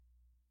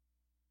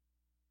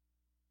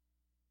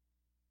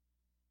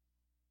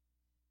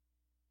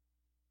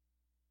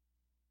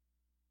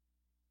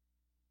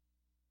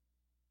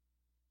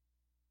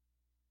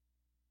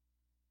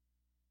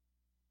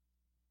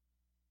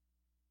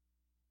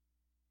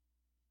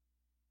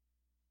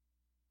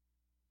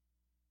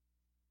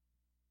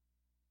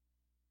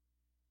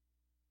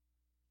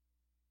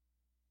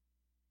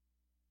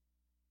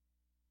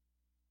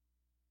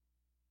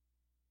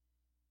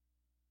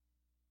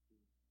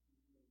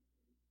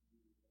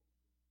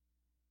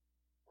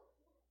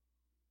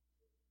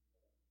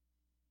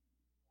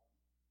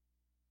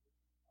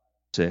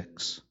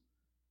6.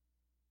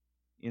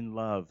 In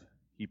love,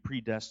 he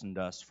predestined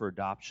us for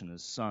adoption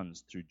as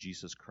sons through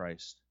Jesus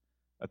Christ,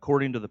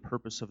 according to the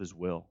purpose of his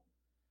will,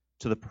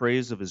 to the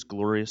praise of his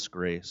glorious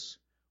grace,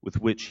 with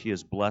which he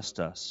has blessed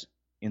us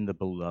in the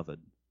Beloved.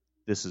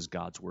 This is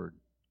God's word.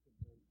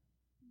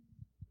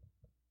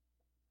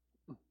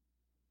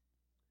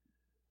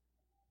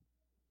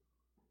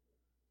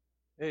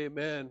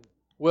 Amen.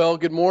 Well,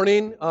 good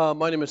morning.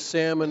 My name is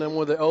Sam, and I'm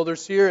one of the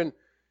elders here. And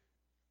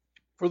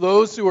for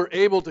those who were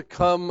able to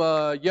come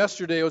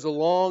yesterday, it was a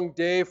long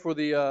day for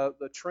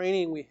the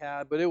training we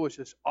had, but it was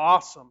just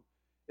awesome.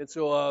 And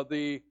so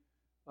the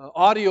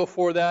audio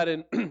for that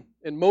and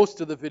and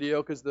most of the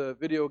video, because the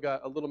video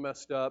got a little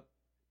messed up,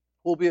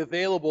 will be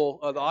available.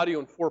 The audio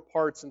in 4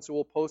 parts, and so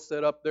we'll post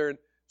that up there. And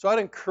so I'd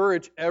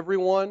encourage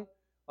everyone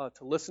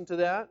to listen to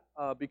that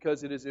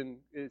because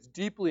it's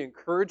deeply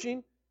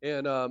encouraging.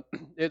 And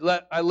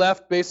I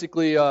left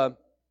basically.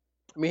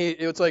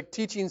 It's like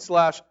teaching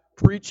 /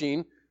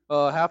 preaching.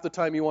 Half the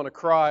time you want to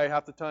cry,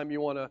 half the time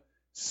you want to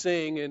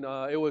sing, and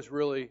it was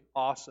really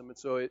awesome. And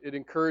so it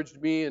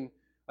encouraged me, and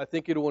I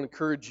think it will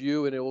encourage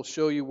you, and it will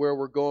show you where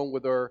we're going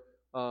with our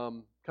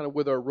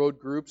with our road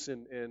groups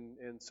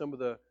and some of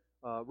the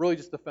really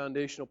just the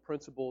foundational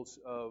principles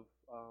of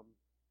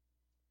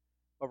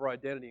our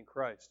identity in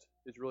Christ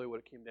is really what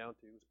it came down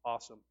to. It was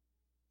awesome.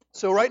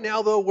 So right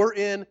now, though, we're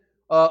in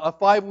a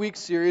 5-week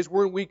series.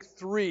 We're in week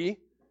 3,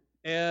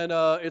 and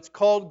it's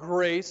called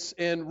Grace,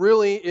 and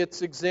really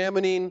it's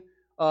examining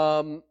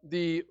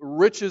the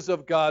riches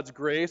of God's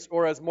grace,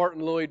 or as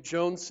Martin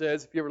Lloyd-Jones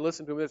says, if you ever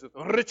listen to him, it's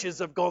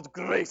riches of God's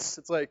grace.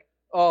 It's like,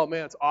 oh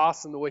man, it's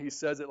awesome the way he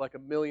says it like a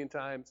million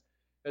times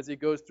as he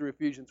goes through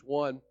Ephesians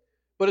 1.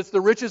 But it's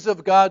the riches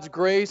of God's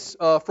grace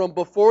from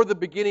before the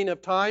beginning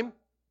of time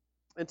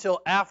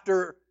until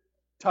after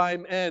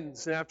time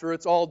ends, and after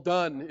it's all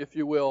done, if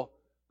you will.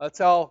 That's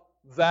how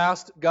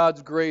vast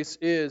God's grace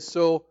is.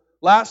 So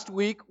last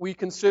week we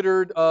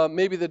considered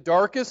maybe the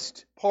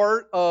darkest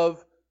part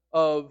of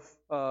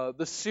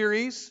the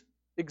series,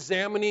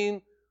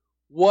 examining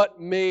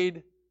what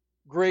made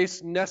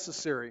grace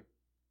necessary,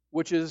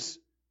 which is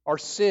our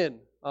sin.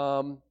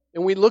 And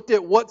we looked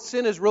at what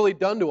sin has really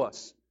done to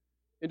us,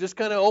 and just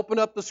kind of open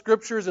up the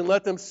scriptures and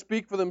let them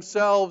speak for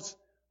themselves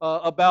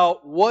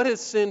about what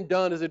has sin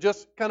done. Has it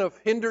just kind of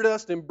hindered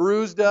us and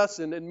bruised us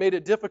and made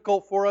it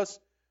difficult for us,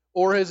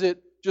 or has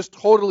it just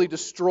totally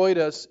destroyed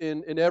us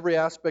in every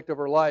aspect of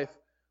our life?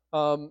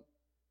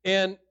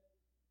 And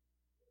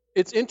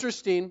it's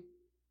interesting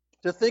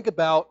to think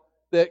about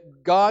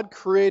that God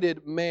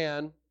created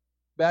man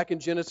back in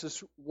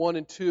Genesis 1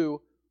 and 2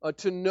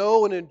 to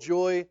know and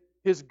enjoy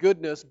His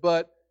goodness,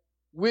 but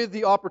with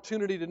the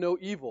opportunity to know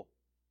evil.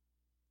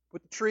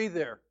 Put the tree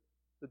there,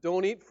 but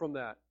don't eat from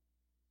that.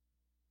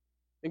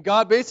 And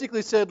God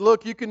basically said,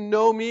 look, you can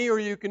know me or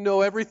you can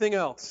know everything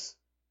else.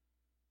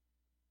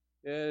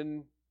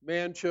 And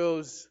man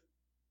chose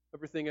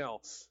everything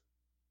else.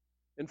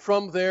 And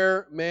from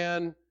there,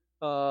 man,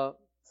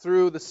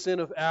 through the sin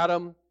of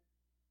Adam,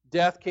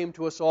 death came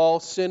to us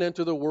all, sin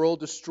entered the world,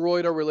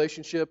 destroyed our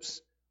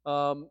relationships.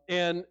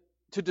 And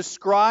to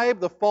describe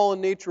the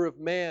fallen nature of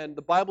man,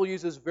 the Bible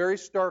uses very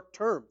stark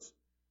terms.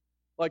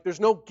 Like there's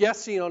no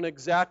guessing on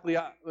exactly,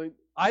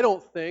 I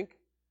don't think,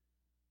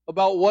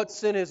 about what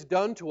sin has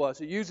done to us.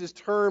 It uses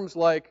terms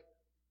like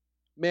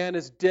man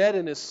is dead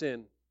in his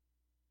sin.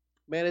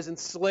 Man is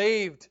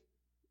enslaved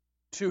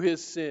to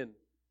his sin.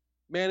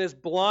 Man is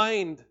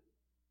blinded,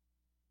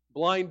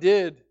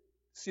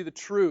 see the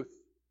truth.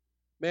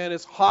 Man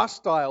is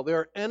hostile. They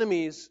are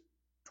enemies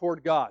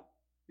toward God.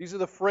 These are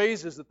the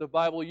phrases that the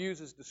Bible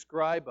uses to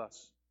describe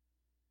us.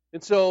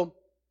 And so,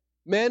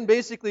 men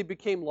basically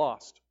became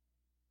lost.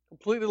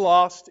 Completely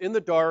lost, in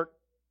the dark,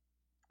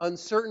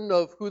 uncertain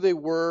of who they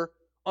were,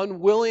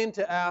 unwilling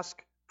to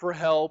ask for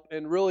help,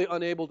 and really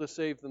unable to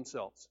save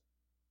themselves.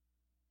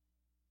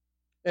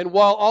 And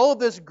while all of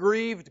this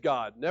grieved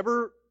God,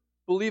 never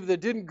believe that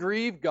it didn't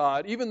grieve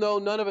God, even though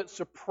none of it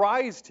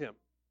surprised Him,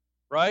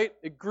 right?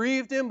 It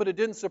grieved Him, but it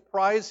didn't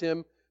surprise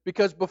Him,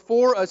 because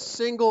before a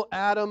single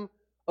atom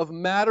of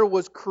matter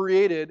was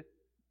created,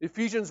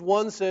 Ephesians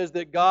 1 says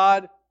that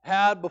God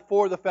had,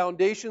 before the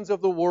foundations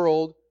of the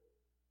world,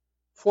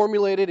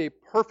 formulated a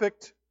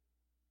perfect,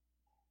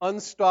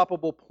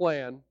 unstoppable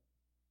plan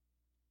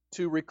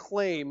to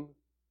reclaim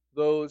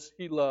those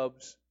He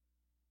loves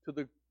to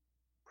the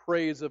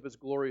praise of His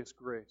glorious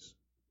grace.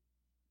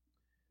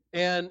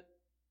 And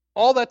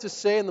all that to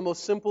say, in the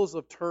most simplest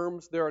of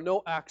terms, there are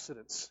no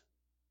accidents.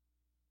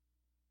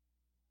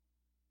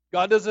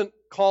 God doesn't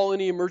call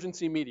any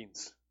emergency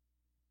meetings.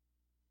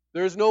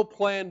 There's no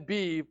plan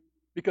B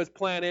because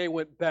plan A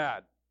went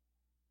bad.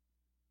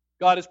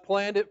 God has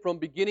planned it from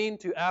beginning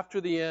to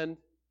after the end,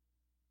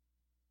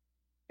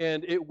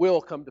 and it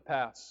will come to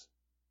pass.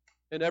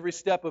 And every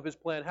step of His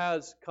plan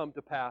has come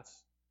to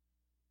pass.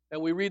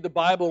 And we read the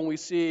Bible and we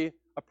see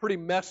a pretty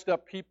messed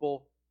up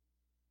people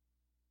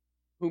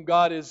whom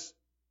God is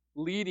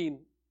leading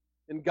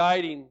and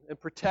guiding and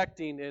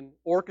protecting and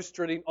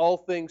orchestrating all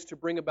things to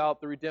bring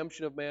about the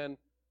redemption of man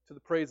to the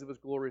praise of His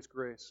glorious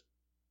grace.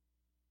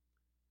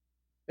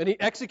 And He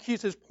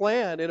executes His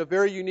plan in a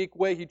very unique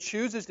way. He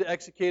chooses to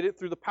execute it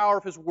through the power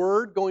of His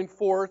Word going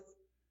forth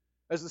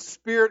as the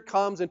Spirit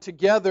comes and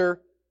together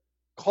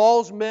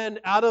calls men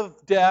out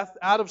of death,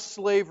 out of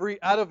slavery,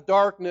 out of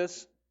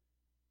darkness,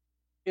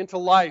 into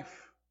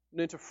life,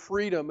 and into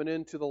freedom, and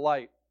into the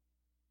light.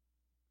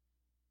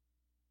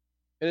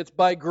 And it's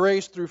by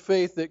grace through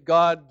faith that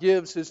God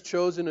gives His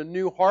chosen a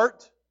new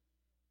heart,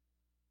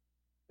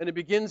 and it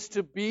begins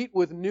to beat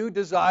with new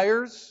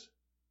desires.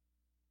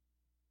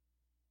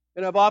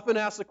 And I've often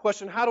asked the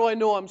question, how do I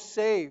know I'm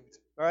saved?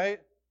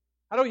 Right?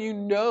 How do you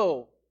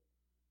know?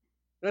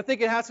 And I think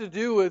it has to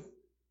do with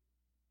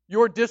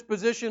your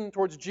disposition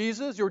towards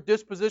Jesus, your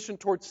disposition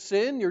towards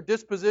sin, your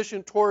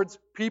disposition towards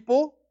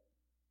people.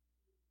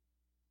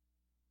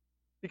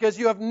 Because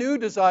you have new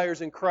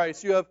desires in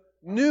Christ. You have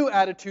new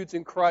attitudes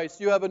in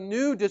Christ. You have a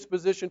new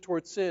disposition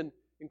towards sin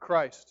in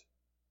Christ.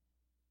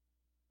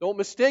 Don't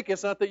mistake it.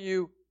 It's not that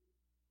you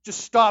just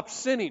stop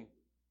sinning.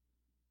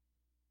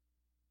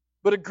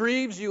 But it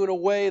grieves you in a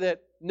way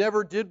that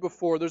never did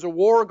before. There's a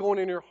war going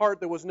in your heart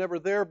that was never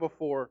there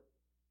before.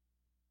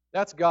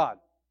 That's God.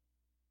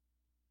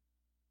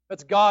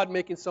 That's God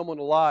making someone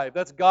alive.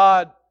 That's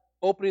God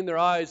opening their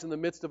eyes in the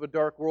midst of a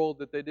dark world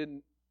that they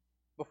didn't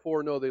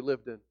before know they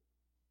lived in.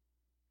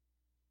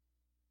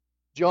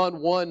 John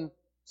 1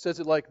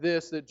 says it like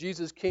this, that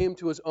Jesus came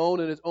to His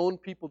own and His own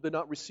people did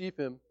not receive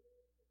Him,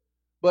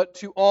 but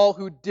to all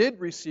who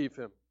did receive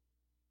Him,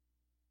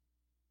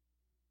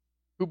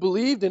 who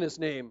believed in His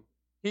name,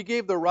 He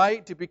gave the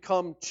right to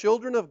become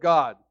children of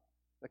God.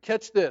 Now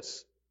catch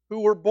this, who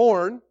were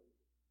born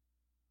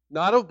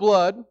not of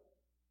blood,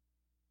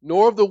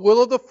 nor of the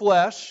will of the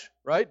flesh,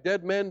 right?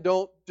 Dead men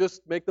don't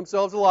just make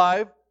themselves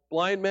alive.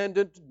 Blind men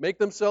didn't make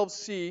themselves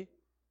see.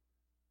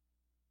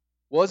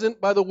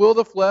 Wasn't by the will of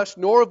the flesh,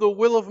 nor of the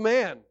will of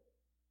man.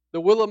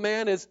 The will of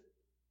man is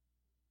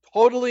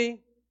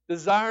totally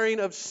desiring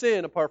of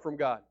sin apart from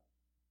God.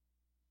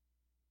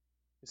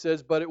 It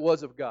says, but it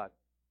was of God.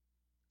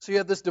 So you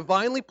have this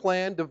divinely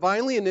planned,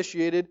 divinely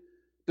initiated,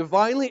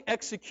 divinely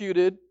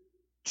executed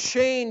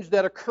change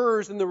that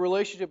occurs in the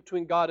relationship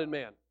between God and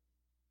man.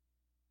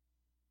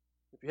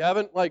 If you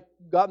haven't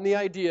gotten the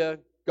idea,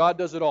 God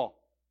does it all.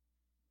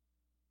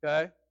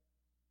 Okay?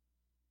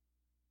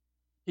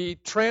 He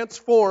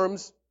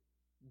transforms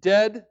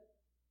dead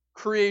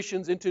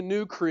creations into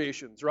new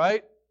creations,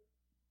 right?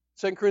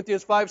 2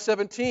 Corinthians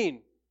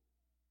 5:17.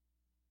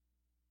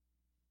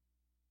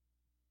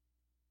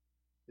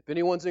 If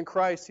anyone's in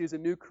Christ, he is a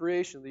new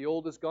creation. The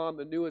old is gone,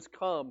 the new has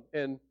come.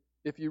 And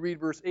if you read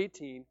verse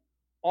 18,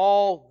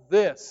 all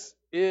this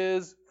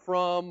is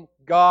from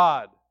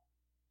God.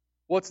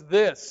 What's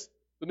this?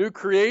 The new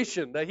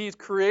creation that He's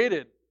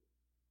created.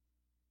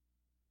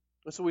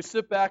 And so we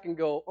sit back and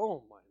go,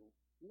 oh my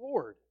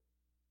Lord,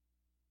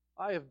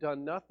 I have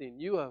done nothing.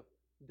 You have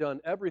done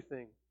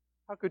everything.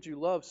 How could you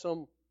love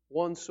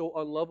someone so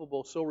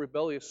unlovable, so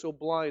rebellious, so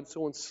blind,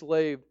 so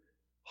enslaved,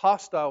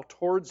 hostile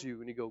towards you?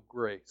 And you go,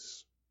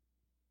 grace.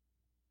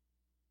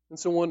 And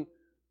so when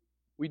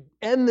we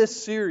end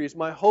this series,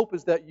 my hope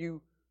is that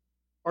you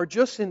are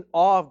just in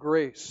awe of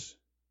grace.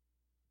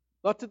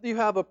 Not that you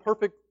have a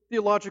perfect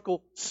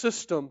theological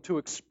system to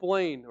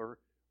explain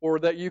or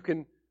that you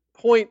can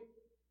point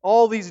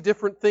all these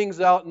different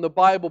things out in the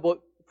Bible, but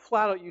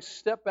flat out you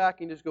step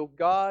back and just go,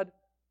 God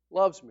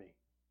loves me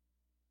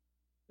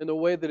in a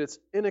way that it's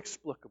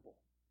inexplicable,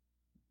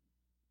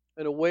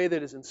 in a way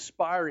that is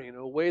inspiring, in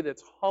a way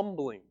that's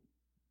humbling.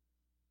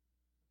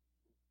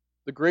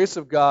 The grace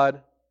of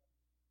God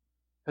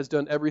has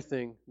done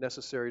everything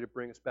necessary to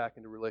bring us back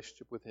into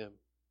relationship with Him.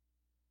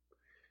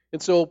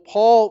 And so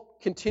Paul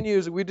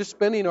continues, we're just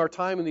spending our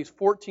time in these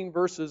 14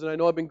 verses, and I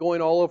know I've been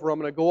going all over. I'm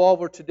going to go all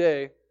over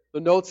today. The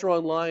notes are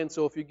online,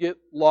 so if you get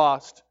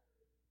lost,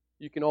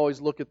 you can always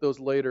look at those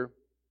later.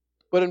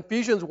 But in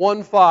Ephesians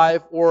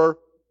 1:5 or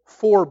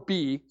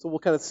 4b, so we'll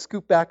kind of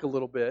scoop back a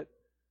little bit,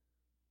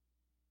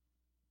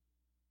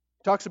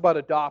 it talks about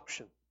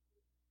adoption.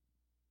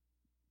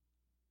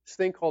 This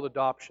thing called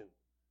adoption.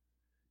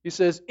 He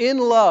says, in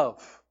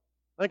love,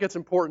 I think it's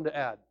important to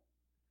add,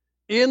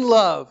 in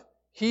love,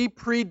 He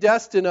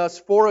predestined us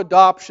for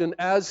adoption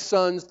as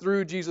sons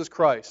through Jesus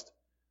Christ.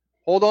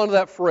 Hold on to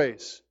that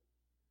phrase.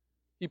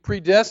 He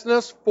predestined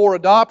us for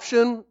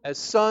adoption as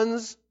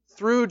sons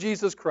through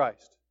Jesus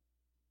Christ,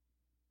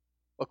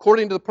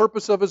 according to the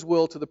purpose of His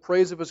will, to the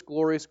praise of His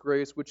glorious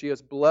grace, which He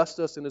has blessed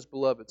us in His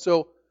beloved.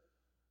 So,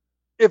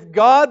 if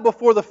God,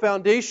 before the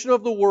foundation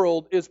of the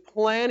world, is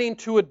planning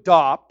to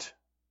adopt,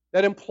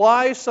 that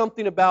implies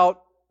something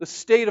about the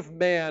state of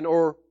man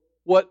or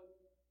what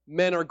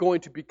men are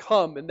going to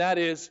become, and that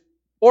is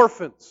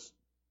orphans.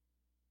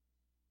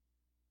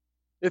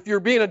 If you're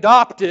being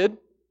adopted,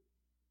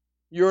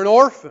 you're an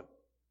orphan.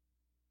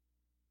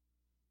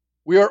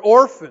 We are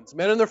orphans.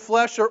 Men in their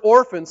flesh are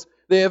orphans.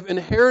 They have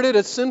inherited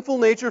a sinful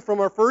nature from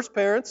our first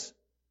parents.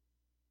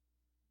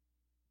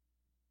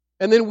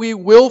 And then we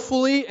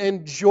willfully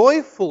and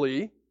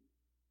joyfully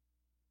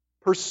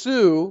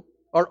pursue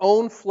our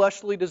own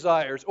fleshly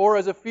desires. Or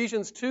as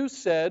Ephesians 2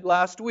 said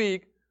last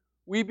week,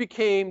 we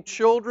became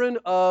children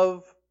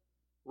of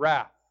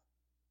wrath.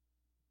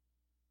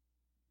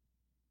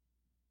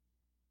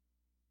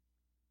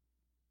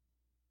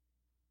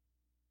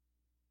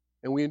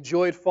 And we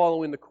enjoyed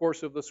following the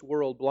course of this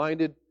world,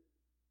 blinded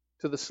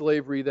to the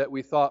slavery that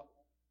we thought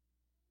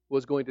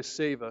was going to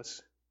save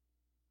us.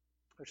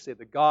 I should say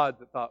the God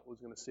that thought was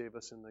going to save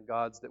us, and the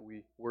gods that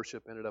we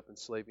worship ended up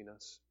enslaving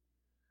us.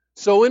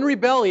 So in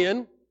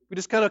rebellion, we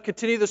just kind of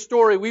continue the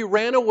story. We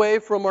ran away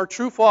from our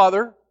true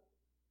Father,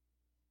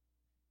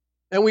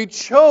 and we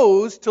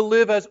chose to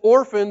live as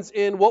orphans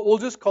in what we'll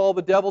just call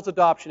the devil's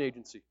adoption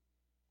agency.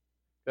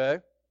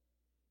 Okay?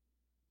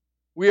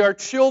 We are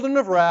children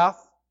of wrath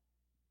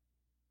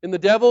in the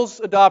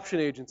devil's adoption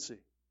agency.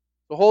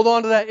 So hold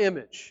on to that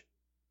image.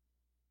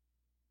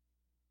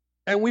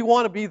 And we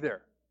want to be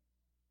there,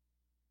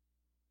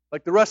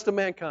 like the rest of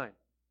mankind.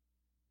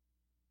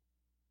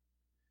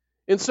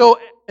 And so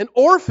an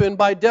orphan,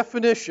 by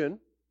definition,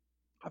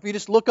 if you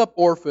just look up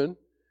orphan,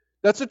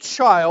 that's a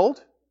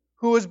child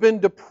who has been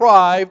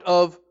deprived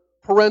of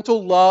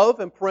parental love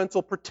and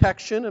parental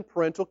protection and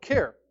parental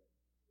care.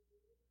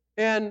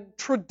 And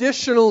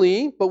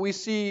traditionally, but we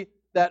see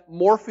that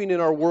morphing in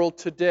our world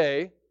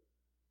today,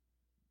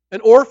 an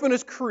orphan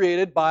is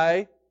created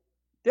by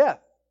death.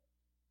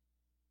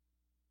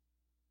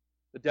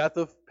 The death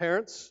of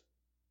parents,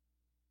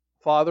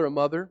 father and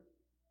mother.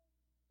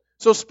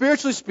 So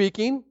spiritually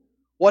speaking,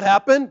 what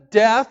happened?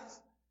 Death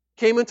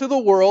came into the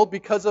world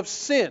because of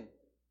sin.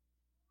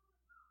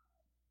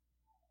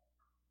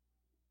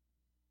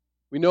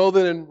 We know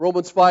that in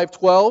Romans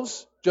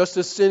 5:12, just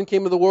as sin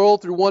came into the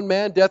world through one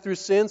man, death through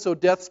sin, so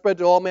death spread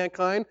to all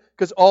mankind,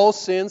 because all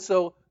sin,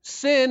 so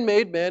sin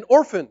made men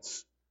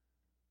orphans.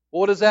 Well,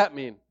 what does that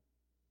mean?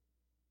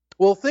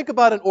 Well, think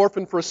about an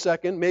orphan for a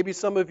second. Maybe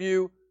some of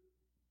you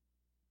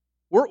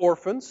were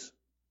orphans.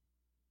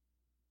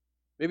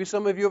 Maybe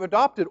some of you have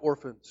adopted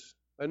orphans.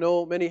 I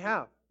know many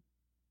have.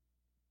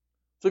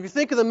 So if you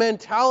think of the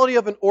mentality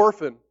of an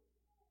orphan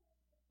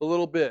a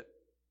little bit,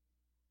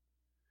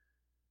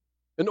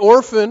 an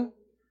orphan,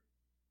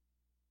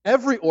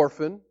 every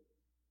orphan,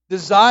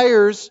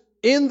 desires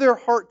in their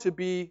heart to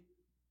be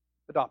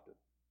adopted.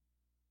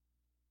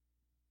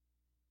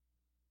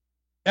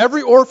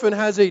 Every orphan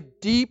has a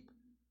deep,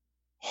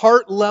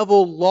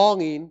 heart-level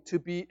longing to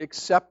be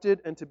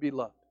accepted and to be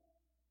loved.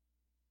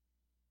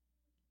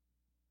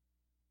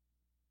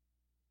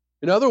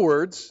 In other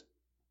words,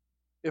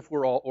 if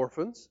we're all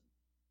orphans,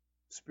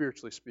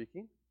 spiritually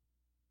speaking,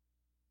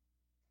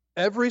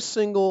 every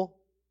single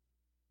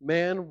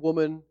man,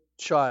 woman,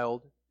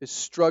 child is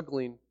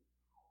struggling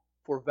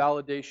for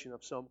validation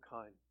of some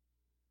kind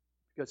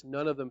because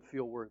none of them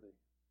feel worthy.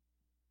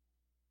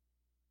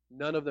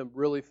 None of them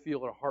really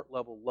feel at a heart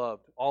level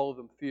loved. All of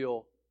them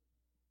feel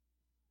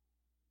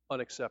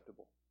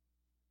unacceptable.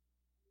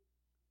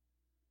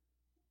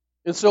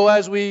 And so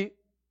as we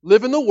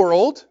live in the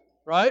world,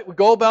 right? We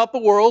go about the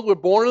world, we're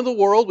born in the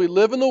world, we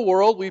live in the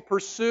world, we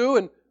pursue,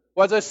 and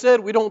as I said,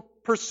 we don't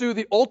pursue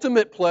the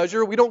ultimate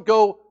pleasure.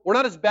 We're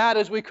not as bad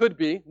as we could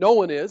be. No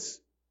one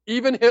is.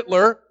 Even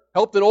Hitler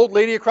helped an old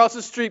lady across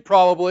the street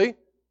probably,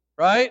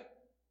 right?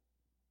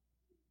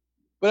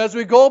 But as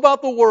we go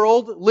about the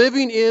world,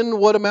 living in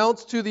what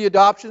amounts to the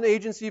adoption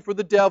agency for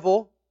the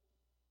devil,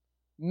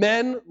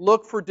 men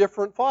look for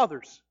different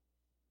fathers,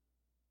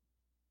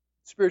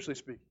 spiritually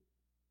speaking.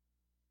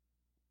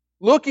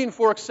 Looking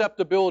for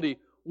acceptability,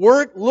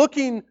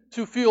 looking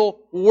to feel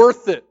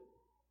worth it.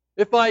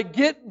 If I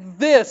get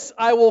this,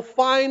 I will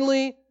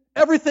finally,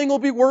 everything will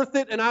be worth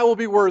it and I will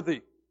be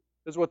worthy,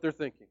 is what they're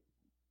thinking.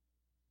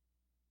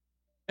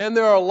 And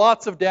there are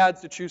lots of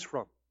dads to choose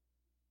from.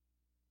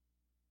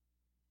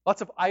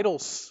 Lots of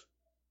idols,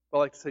 I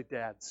like to say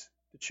dads,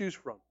 to choose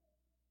from,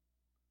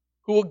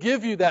 who will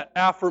give you that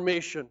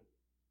affirmation.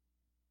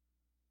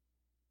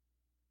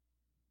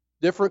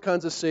 Different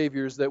kinds of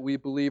saviors that we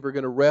believe are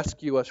going to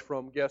rescue us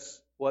from,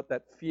 guess what,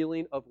 that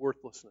feeling of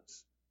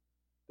worthlessness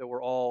that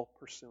we're all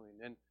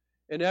pursuing.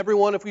 And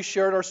everyone, if we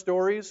shared our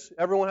stories,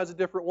 everyone has a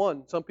different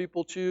one. Some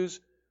people choose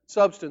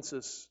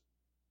substances.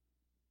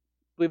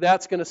 I believe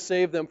that's going to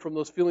save them from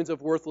those feelings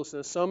of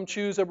worthlessness. Some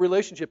choose a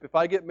relationship. If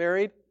I get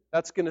married,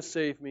 that's going to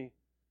save me.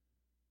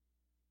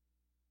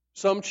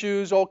 Some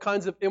choose all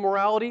kinds of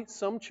immorality.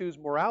 Some choose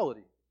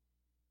morality.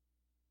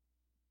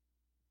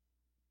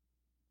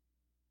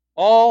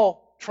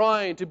 All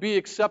trying to be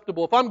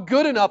acceptable. If I'm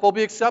good enough, I'll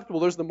be acceptable.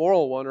 There's the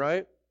moral one,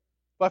 right?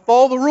 If I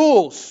follow the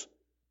rules,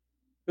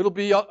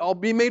 I'll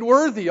be made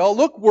worthy. I'll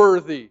look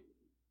worthy.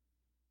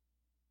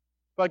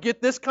 If I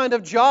get this kind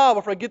of job, or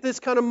if I get this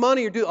kind of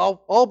money,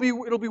 it'll be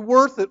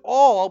worth it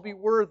all. I'll be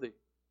worthy.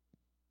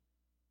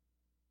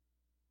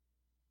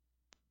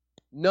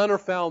 None are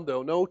found,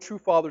 though. No true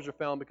fathers are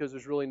found because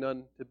there's really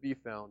none to be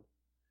found.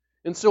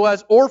 And so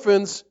as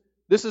orphans,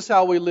 this is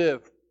how we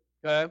live.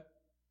 Okay?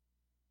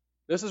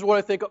 This is what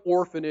I think an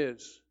orphan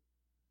is.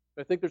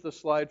 I think there's a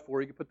slide for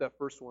you. You can put that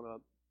first one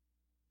up.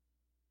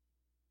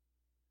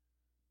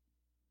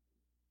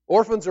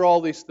 Orphans are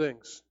all these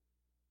things.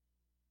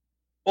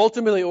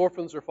 Ultimately,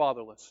 orphans are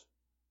fatherless.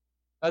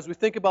 as we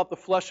think about the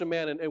flesh of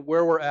man and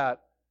where we're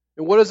at.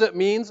 And what does that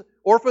mean?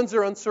 Orphans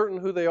are uncertain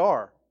who they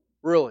are,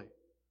 really.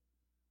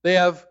 They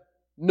have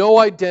no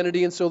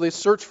identity, and so they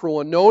search for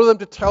one. No one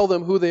to tell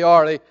them who they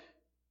are.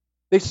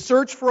 They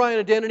search for an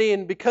identity,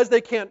 and because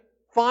they can't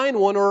find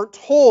one or are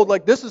told,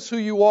 like, this is who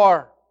you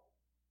are.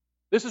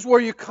 This is where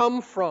you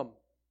come from.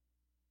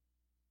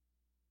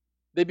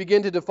 They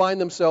begin to define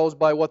themselves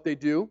by what they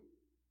do.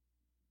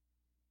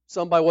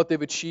 Some by what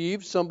they've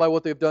achieved, some by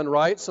what they've done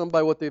right, some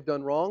by what they've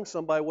done wrong,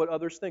 some by what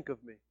others think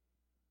of me.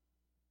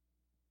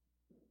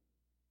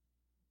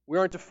 We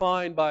aren't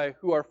defined by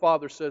who our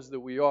Father says that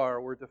we are.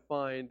 We're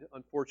defined,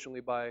 unfortunately,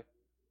 by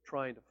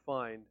trying to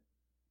find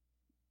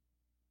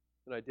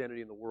an identity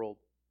in the world.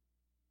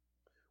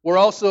 We're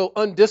also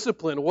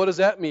undisciplined. What does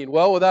that mean?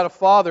 Well, without a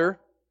father,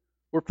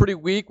 we're pretty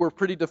weak, we're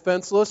pretty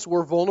defenseless,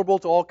 we're vulnerable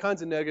to all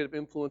kinds of negative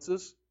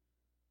influences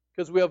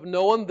because we have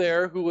no one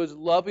there who is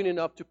loving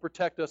enough to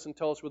protect us and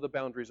tell us where the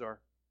boundaries are.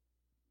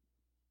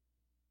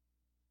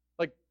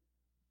 Like,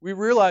 we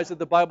realize that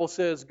the Bible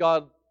says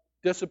God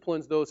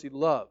disciplines those He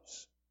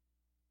loves.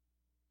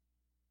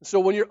 So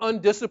when you're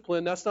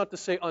undisciplined, that's not to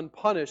say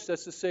unpunished.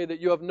 That's to say that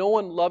you have no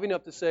one loving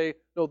enough to say,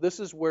 no, this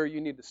is where you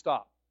need to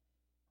stop.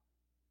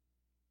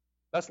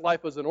 That's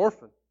life as an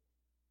orphan.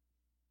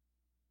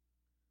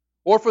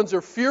 Orphans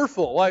are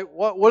fearful. Like,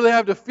 what do they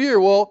have to fear?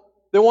 Well,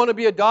 they want to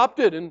be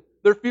adopted, and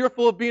they're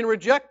fearful of being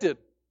rejected.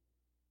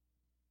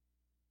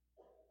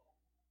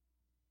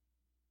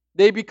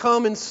 They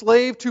become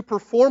enslaved to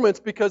performance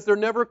because they're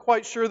never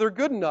quite sure they're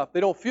good enough. They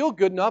don't feel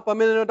good enough.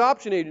 I'm in an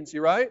adoption agency,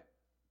 right?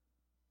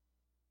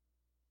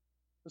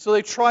 And so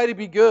they try to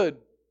be good,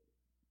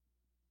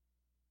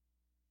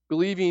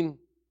 believing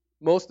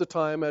most of the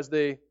time as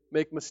they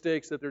make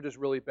mistakes that they're just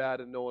really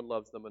bad and no one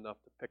loves them enough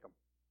to pick them.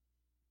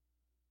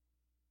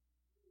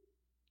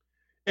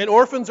 And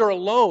orphans are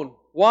alone.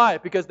 Why?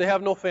 Because they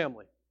have no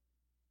family.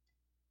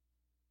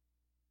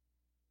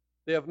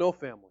 They have no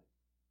family.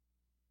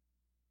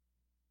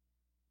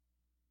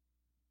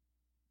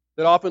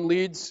 That often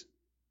leads,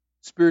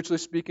 spiritually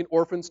speaking,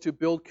 orphans to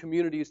build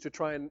communities to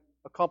try and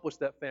accomplish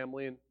that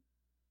family. And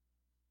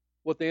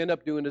what they end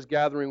up doing is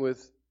gathering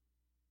with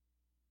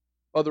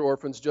other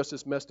orphans just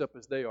as messed up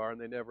as they are, and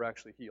they never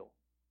actually heal.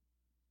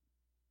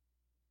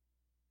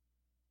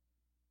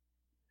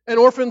 And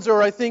orphans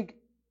are, I think,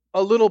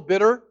 a little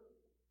bitter.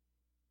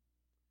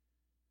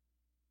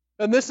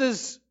 And this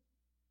is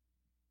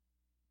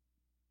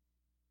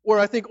where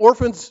I think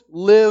orphans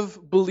live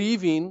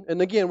believing,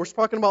 and again, we're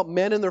talking about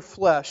men in their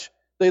flesh,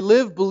 they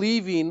live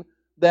believing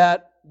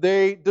that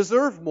they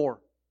deserve more,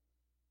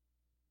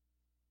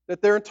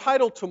 that they're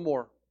entitled to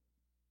more,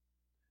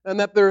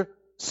 and that their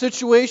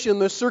situation,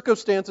 their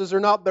circumstances are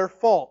not their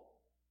fault.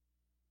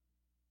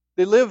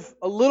 They live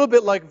a little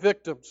bit like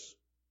victims,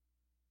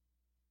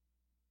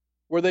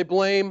 where they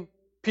blame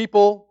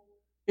people,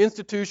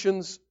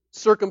 institutions,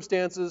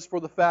 circumstances for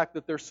the fact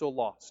that they're so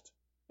lost,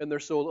 and they're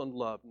so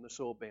unloved, and they're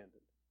so abandoned.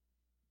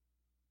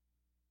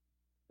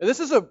 And this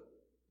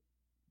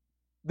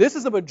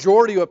is a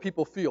majority of what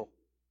people feel.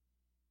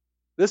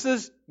 This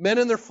is men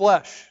in their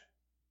flesh.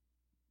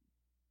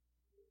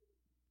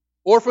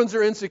 Orphans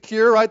are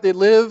insecure, right? They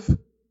live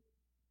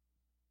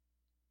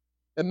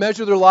and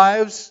measure their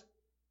lives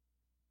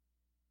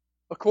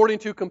according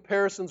to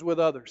comparisons with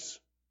others.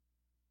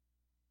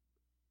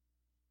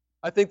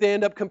 I think they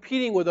end up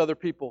competing with other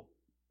people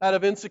out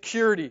of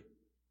insecurity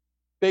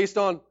based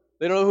on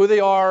they don't know who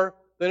they are.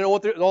 They don't know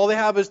what all they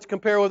have is to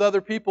compare with other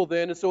people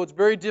then, and so it's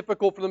very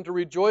difficult for them to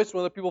rejoice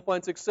when other people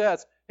find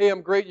success. Hey,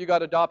 I'm great, you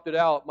got adopted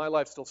out. My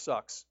life still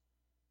sucks.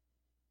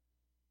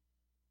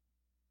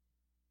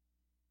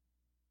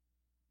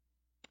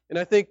 And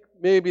I think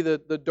maybe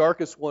the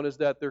darkest one is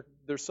that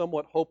they're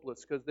somewhat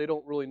hopeless because they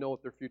don't really know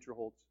what their future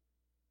holds.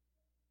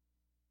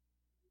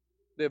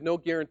 They have no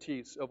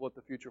guarantees of what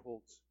the future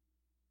holds.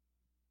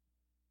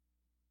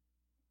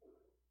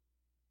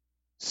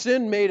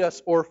 Sin made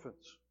us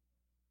orphans.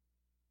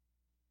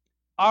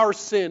 Our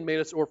sin made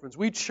us orphans.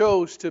 We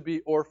chose to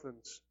be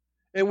orphans.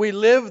 And we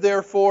live,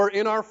 therefore,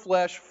 in our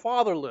flesh,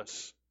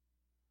 fatherless.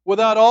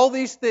 Without all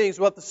these things,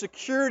 without the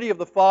security of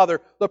the Father,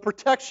 the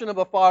protection of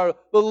a Father,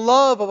 the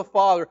love of a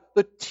Father,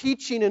 the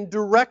teaching and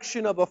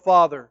direction of a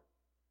Father.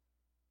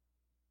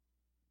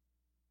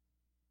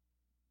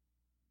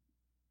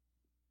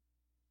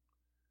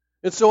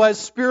 And so as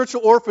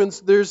spiritual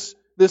orphans, there's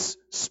this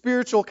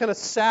spiritual kind of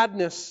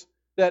sadness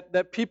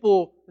that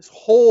people, this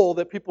hole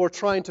that people are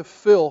trying to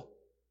fill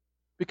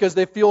because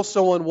they feel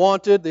so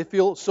unwanted, they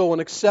feel so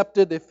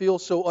unaccepted, they feel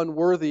so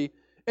unworthy.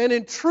 And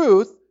in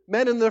truth,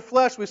 men in their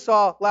flesh, we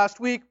saw last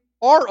week,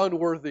 are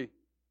unworthy.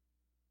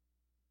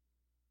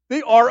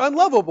 They are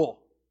unlovable.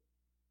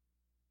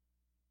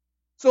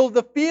 So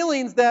the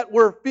feelings that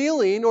we're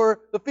feeling,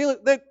 or the feeling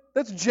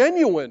that's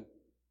genuine.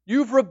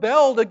 You've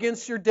rebelled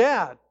against your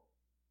dad.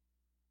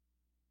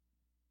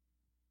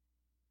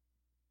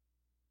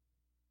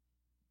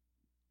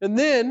 And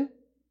then,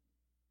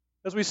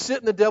 as we sit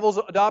in the devil's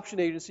adoption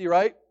agency,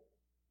 right?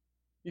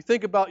 You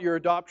think about your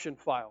adoption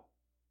file.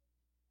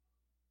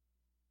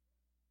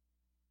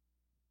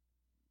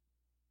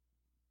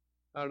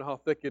 I don't know how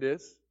thick it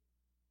is.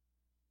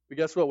 But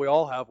guess what? We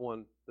all have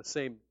one the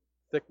same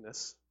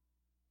thickness.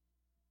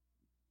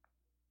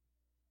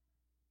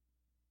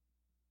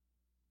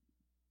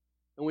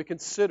 And we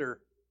consider,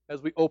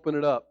 as we open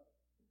it up,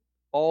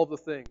 all of the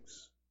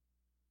things.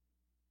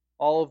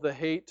 All of the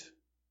hate,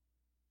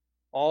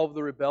 all of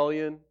the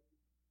rebellion,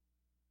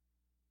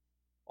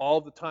 all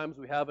of the times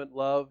we haven't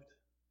loved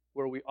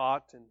where we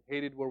ought and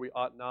hated where we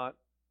ought not,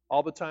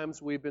 all the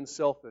times we've been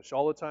selfish,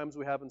 all the times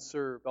we haven't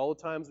served, all the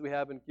times we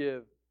haven't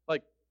give.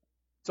 Like,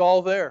 it's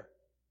all there.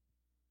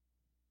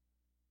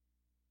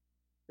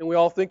 And we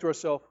all think to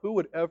ourselves, who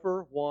would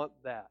ever want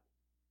that?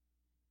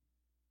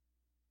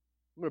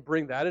 I'm going to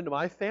bring that into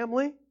my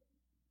family?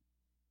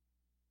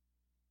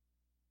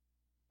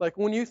 Like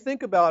when you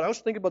think about, I was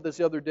thinking about this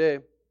the other day,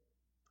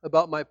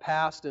 about my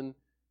past, and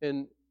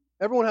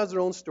everyone has their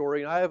own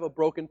story, and I have a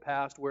broken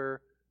past where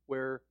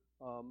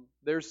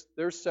there's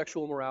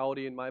sexual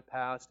immorality in my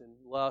past, and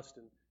lust,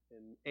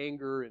 and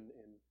anger, and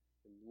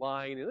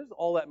lying, and there's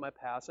all that in my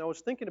past. And I was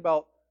thinking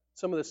about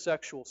some of the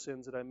sexual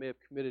sins that I may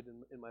have committed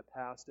in my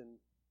past, and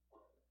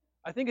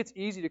I think it's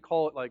easy to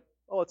call it like,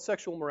 oh, it's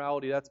sexual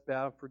immorality, that's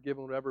bad,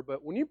 forgiven, whatever.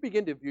 But when you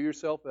begin to view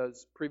yourself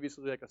as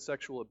previously like a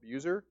sexual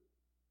abuser,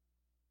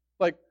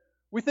 like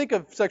we think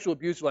of sexual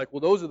abuse like, well,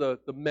 those are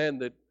the men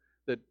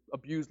that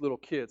abuse little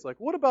kids. Like,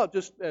 what about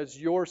just as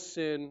your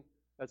sin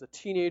as a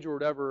teenager or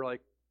whatever, like,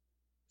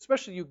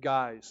 especially you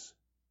guys,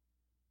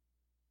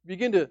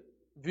 begin to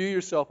view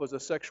yourself as a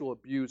sexual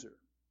abuser.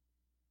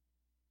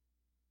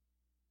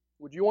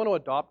 Would you want to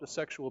adopt a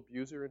sexual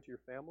abuser into your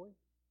family?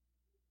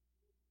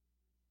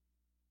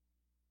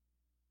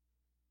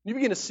 You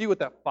begin to see what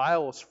that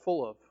file is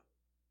full of.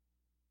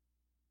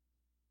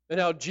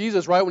 And how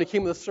Jesus, right, when he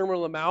came to the Sermon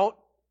on the Mount,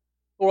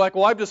 we're like,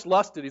 well, I've just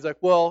lusted. He's like,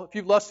 well, if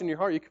you've lusted in your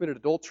heart, you committed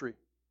adultery.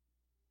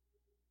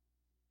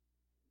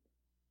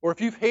 Or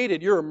if you've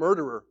hated, you're a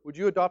murderer. Would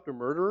you adopt a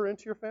murderer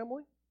into your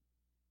family?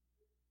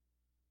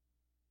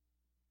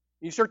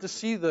 You start to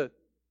see the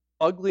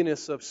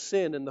ugliness of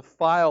sin and the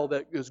file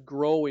that is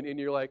growing, and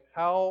you're like,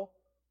 how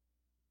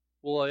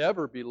will I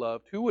ever be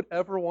loved? Who would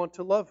ever want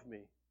to love me?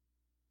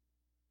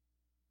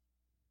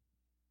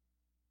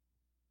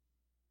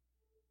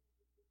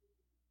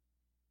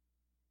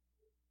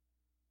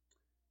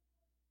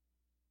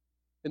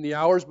 In the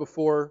hours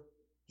before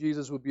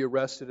Jesus would be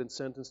arrested and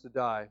sentenced to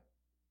die,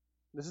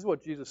 this is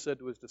what Jesus said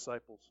to his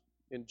disciples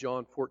in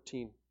John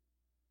 14.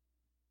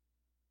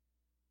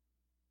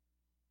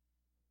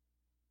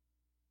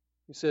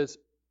 He says,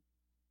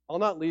 I'll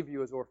not leave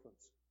you as orphans.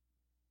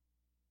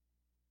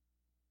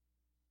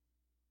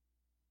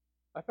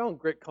 I found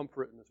great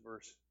comfort in this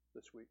verse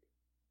this week.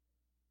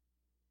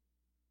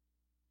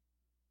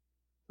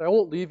 I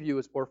won't leave you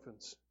as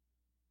orphans.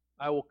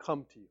 I will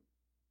come to you.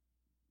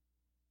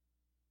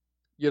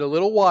 Yet a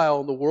little while,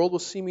 and the world will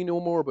see me no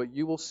more, but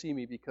you will see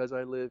me because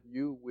I live.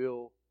 You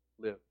will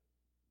live.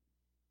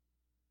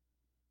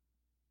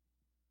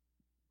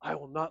 I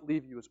will not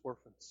leave you as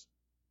orphans.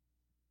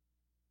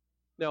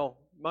 Now,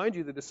 mind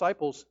you, the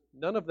disciples,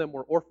 none of them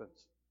were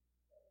orphans.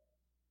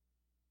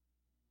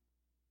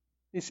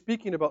 He's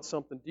speaking about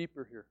something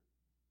deeper here.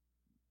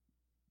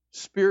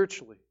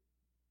 Spiritually.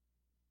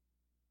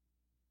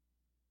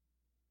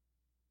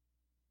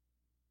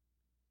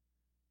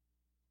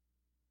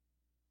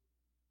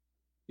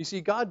 You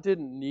see, God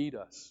didn't need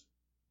us.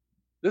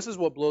 This is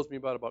what blows me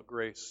about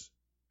grace.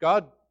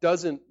 God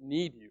doesn't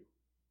need you.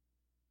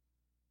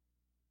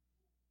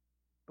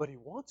 But He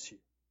wants you.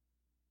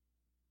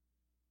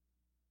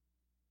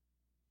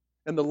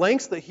 And the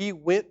lengths that He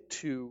went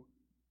to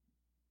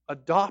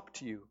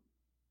adopt you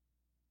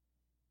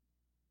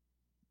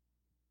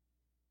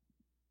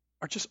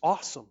are just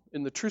awesome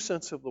in the true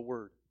sense of the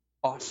word.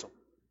 Awesome.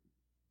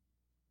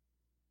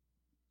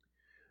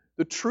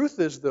 The truth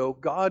is, though,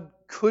 God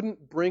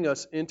couldn't bring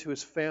us into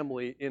His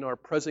family in our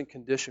present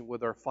condition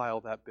with our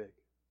file that big.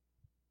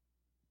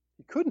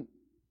 He couldn't.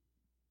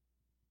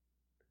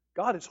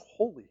 God is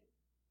holy.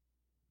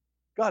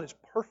 God is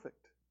perfect.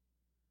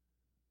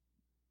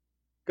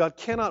 God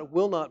cannot,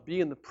 will not be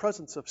in the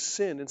presence of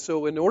sin. And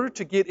so in order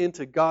to get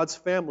into God's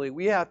family,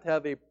 we have to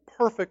have a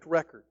perfect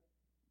record.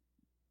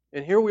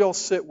 And here we all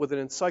sit with an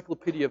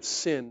encyclopedia of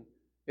sin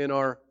in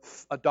our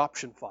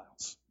adoption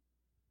files.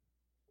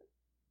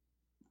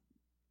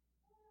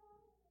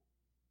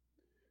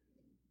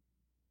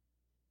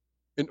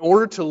 In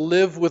order to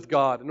live with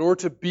God, in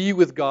order to be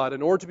with God,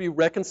 in order to be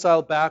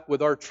reconciled back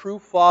with our true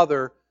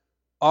Father,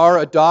 our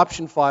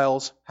adoption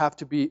files have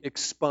to be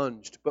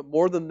expunged. But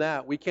more than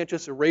that, we can't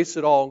just erase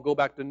it all and go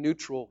back to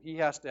neutral. He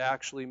has to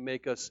actually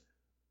make us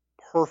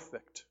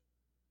perfect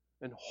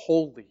and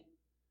holy.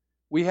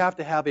 We have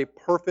to have a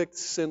perfect,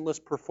 sinless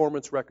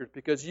performance record,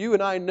 because you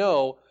and I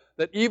know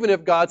that even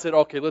if God said,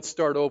 okay, let's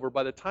start over,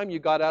 by the time you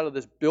got out of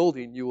this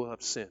building, you will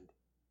have sinned.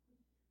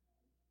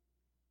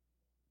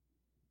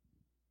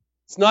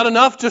 It's not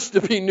enough just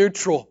to be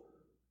neutral.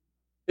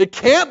 It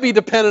can't be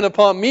dependent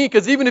upon me,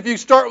 because even if you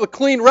start with a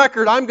clean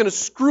record, I'm going to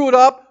screw it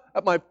up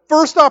at my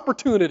first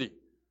opportunity.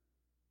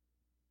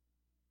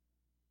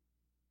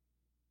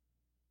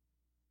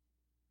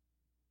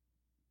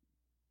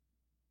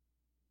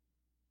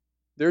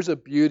 there's a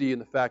beauty in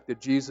the fact that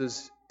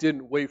Jesus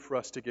didn't wait for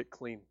us to get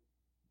clean.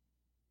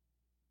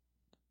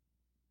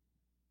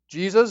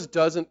 Jesus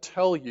doesn't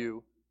tell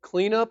you,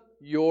 clean up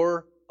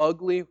your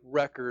ugly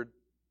record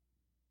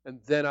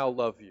and then I'll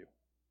love you.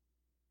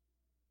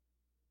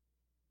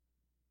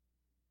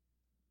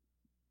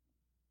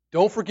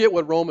 Don't forget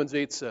what Romans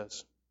 8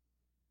 says.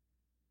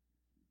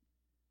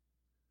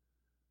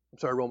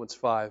 Romans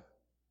 5.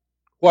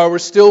 While we're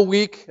still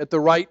weak, at the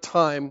right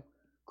time,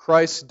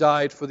 Christ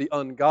died for the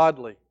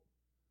ungodly.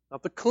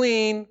 Not the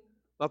clean,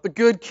 not the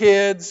good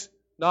kids,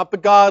 not the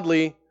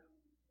godly.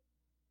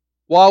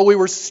 While we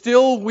were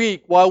still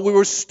weak, while we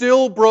were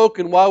still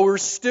broken, while we were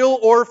still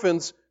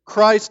orphans,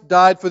 Christ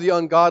died for the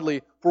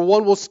ungodly. For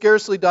one will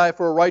scarcely die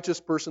for a righteous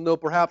person, though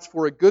perhaps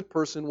for a good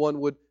person one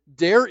would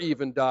dare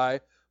even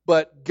die.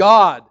 But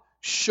God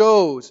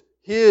shows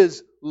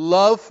His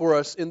love for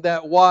us in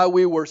that while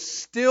we were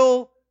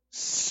still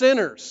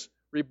sinners,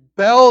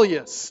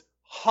 rebellious,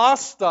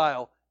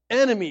 hostile,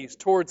 enemies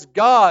towards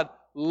God,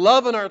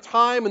 loving our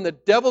time in the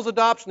devil's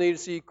adoption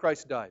agency,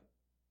 Christ died.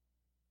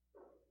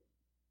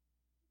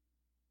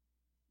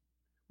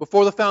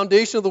 Before the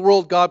foundation of the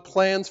world, God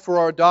plans for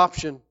our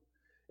adoption.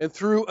 And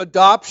through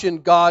adoption,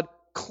 God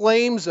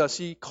claims us.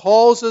 He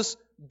calls us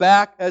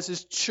back as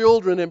His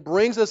children and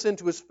brings us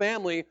into His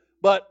family,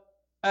 but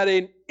at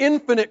an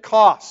infinite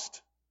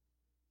cost.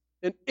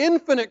 An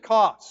infinite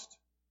cost.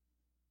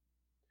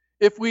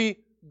 If we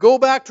go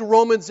back to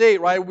Romans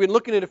 8, right? We've been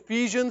looking at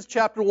Ephesians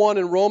chapter 1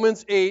 and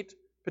Romans 8,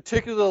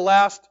 particularly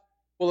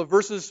the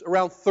verses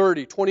around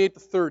 30, 28 to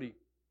 30.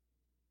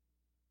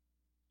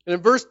 And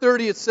in verse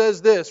 30 it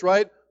says this,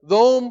 right?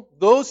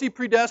 Those He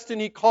predestined,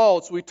 He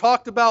called. So we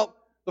talked about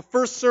the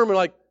first sermon,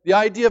 like the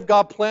idea of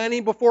God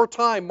planning before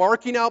time,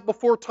 marking out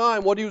before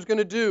time what He was going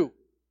to do,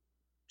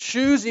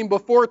 choosing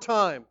before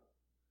time.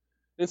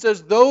 And it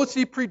says, those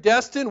He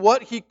predestined,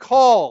 what He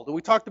called. And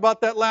we talked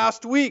about that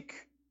last week.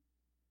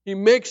 He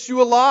makes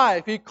you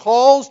alive. He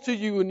calls to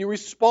you and you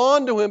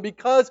respond to Him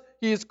because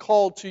He has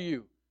called to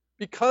you,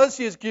 because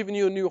He has given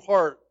you a new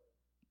heart.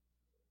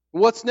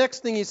 And what's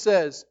next thing He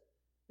says?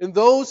 And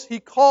those He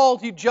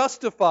called, He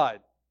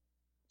justified.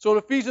 So in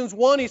Ephesians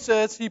 1, He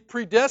says, He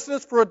predestined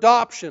us for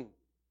adoption.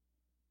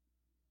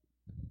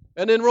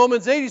 And in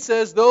Romans 8, He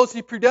says, those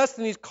He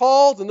predestined, He's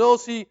called, and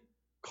those He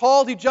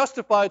called, He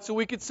justified. So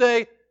we could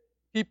say,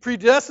 He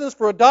predestined us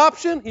for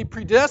adoption, He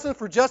predestined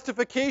for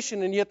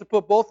justification, and you have to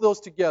put both of those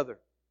together.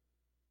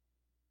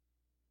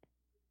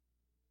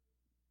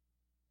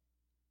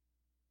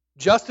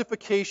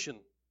 Justification,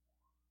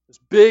 this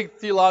big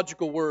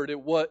theological word,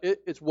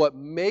 it's what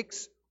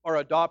makes our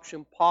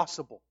adoption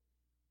possible.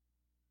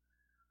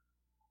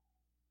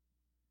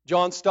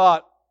 John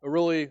Stott, a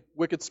really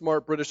wicked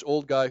smart British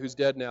old guy who's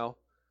dead now,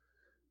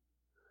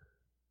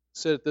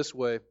 said it this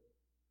way.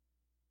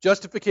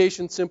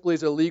 Justification simply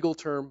is a legal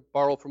term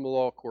borrowed from the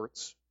law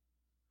courts.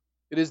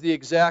 It is the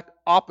exact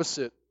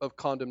opposite of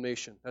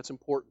condemnation. That's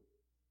important.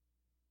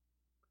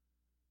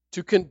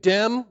 To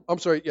condemn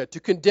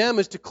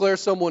is declare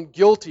someone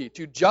guilty.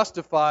 To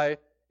justify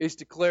is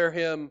declare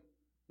him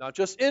not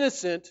just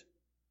innocent,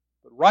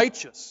 but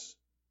righteous.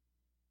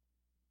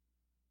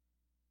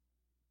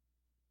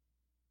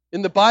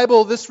 In the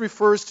Bible, this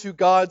refers to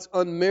God's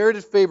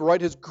unmerited favor, right?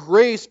 His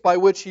grace by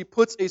which He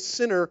puts a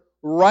sinner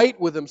right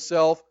with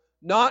Himself,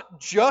 not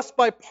just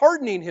by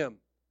pardoning him,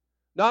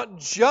 not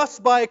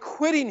just by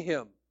acquitting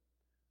him,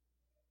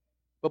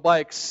 but by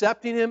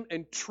accepting him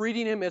and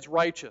treating him as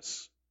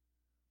righteous.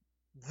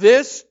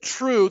 This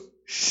truth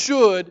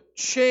should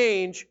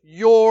change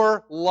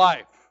your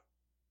life.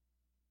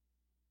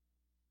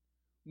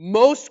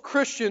 Most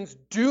Christians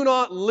do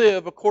not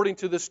live according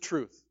to this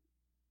truth.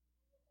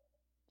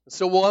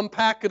 So we'll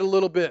unpack it a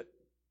little bit.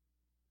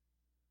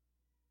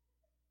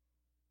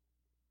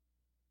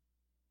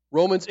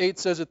 Romans 8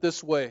 says it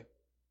this way.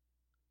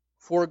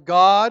 For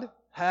God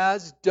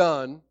has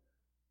done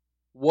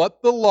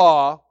what the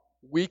law,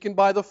 weakened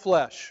by the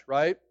flesh,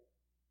 right?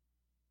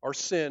 Our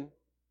sin,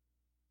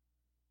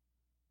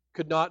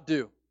 could not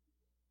do.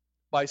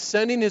 By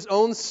sending His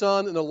own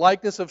Son in the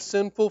likeness of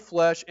sinful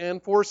flesh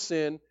and for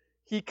sin,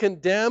 He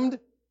condemned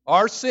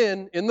our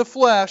sin in the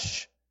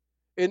flesh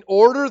in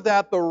order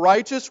that the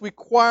righteous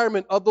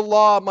requirement of the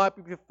law might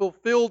be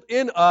fulfilled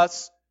in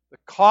us, the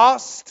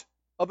cost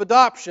of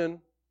adoption,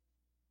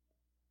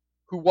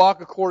 who walk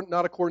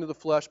not according to the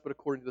flesh, but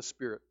according to the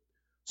Spirit.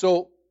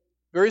 So,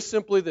 very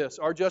simply this,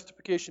 our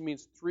justification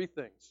means three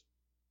things.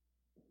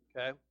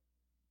 Okay?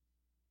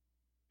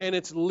 And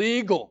it's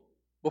legal.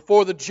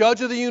 Before the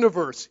judge of the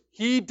universe,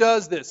 He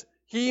does this.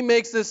 He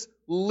makes this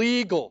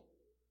legal.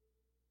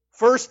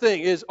 First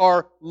thing is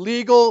our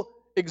legal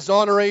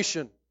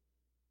exoneration.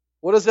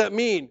 What does that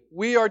mean?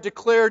 We are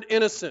declared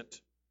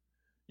innocent.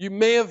 You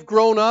may have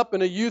grown up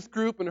in a youth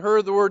group and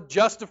heard the word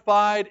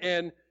justified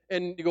and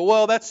you go,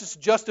 well, that's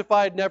just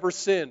justified, never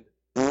sinned.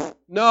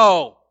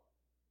 No.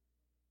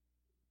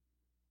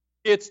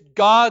 It's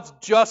God's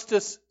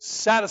justice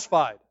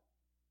satisfied.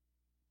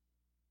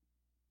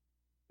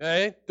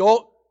 Okay?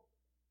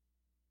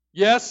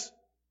 Yes,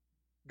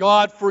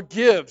 God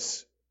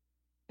forgives.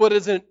 but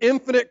is an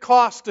infinite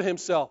cost to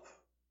Himself.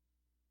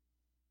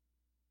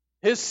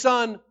 His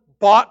Son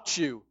bought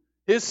you.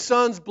 His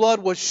Son's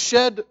blood was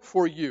shed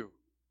for you.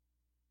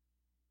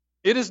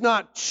 It is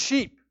not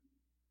cheap.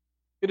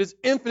 It is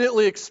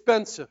infinitely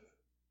expensive.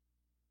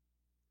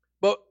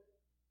 But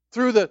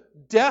through the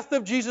death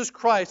of Jesus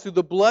Christ, through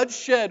the blood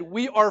shed,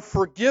 we are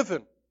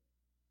forgiven.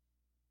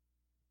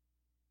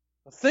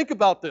 Now think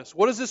about this.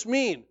 What does this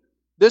mean?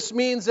 This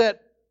means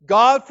that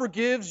God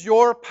forgives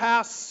your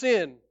past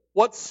sin.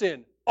 What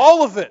sin?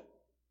 All of it.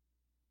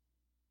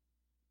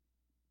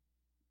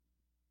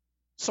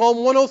 Psalm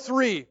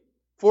 103,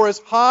 for as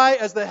high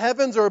as the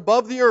heavens are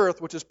above the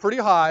earth, which is pretty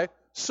high,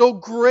 so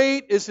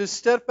great is His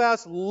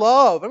steadfast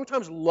love. How many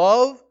times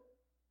love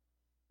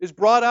is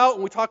brought out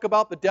when we talk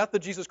about the death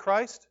of Jesus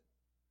Christ?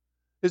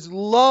 His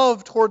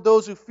love toward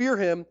those who fear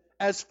Him,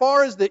 as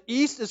far as the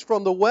east is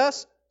from the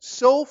west,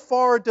 so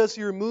far does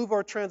He remove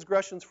our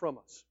transgressions from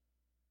us.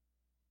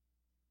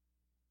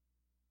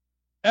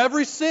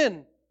 Every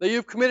sin that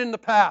you've committed in the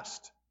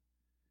past.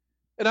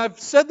 And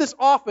I've said this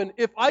often,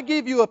 if I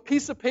gave you a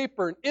piece of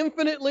paper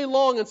infinitely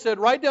long and said,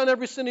 write down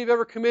every sin you've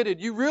ever committed,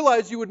 you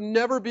realize you would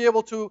never be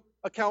able to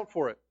account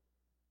for it.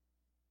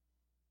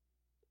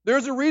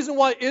 There's a reason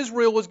why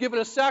Israel was given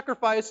a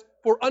sacrifice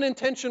for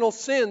unintentional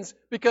sins,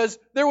 because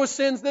there were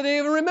sins that they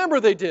didn't even remember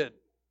they did.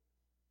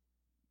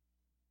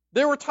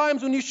 There were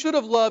times when you should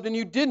have loved and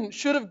you didn't,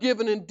 should have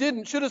given and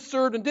didn't, should have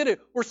served and didn't.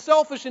 We're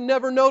selfish and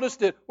never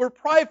noticed it. We're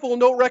prideful and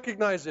don't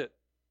recognize it.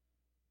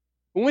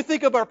 When we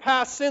think of our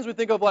past sins, we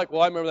think of like,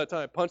 well, I remember that time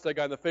I punched that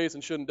guy in the face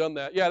and shouldn't have done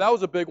that. Yeah, that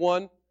was a big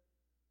one.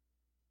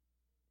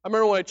 I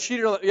remember when I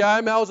cheated.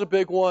 Yeah, that was a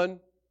big one.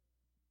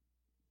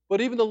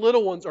 But even the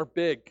little ones are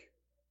big.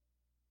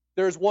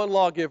 There is one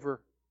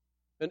lawgiver,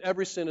 and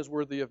every sin is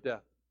worthy of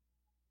death.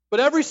 But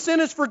every sin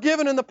is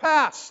forgiven in the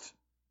past.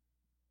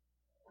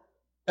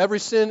 Every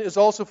sin is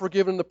also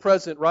forgiven in the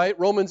present, right?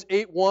 Romans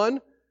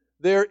 8:1,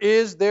 there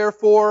is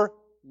therefore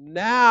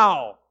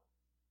now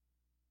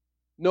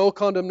no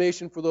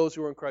condemnation for those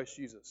who are in Christ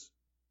Jesus.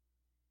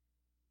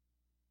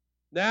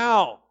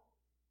 Now,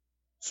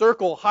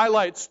 circle,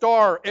 highlight,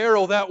 star,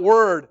 arrow, that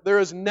word. There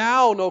is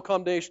now no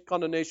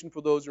condemnation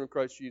for those who are in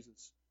Christ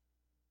Jesus.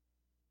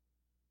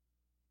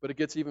 But it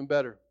gets even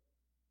better.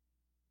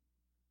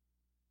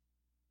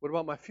 What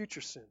about my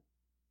future sin?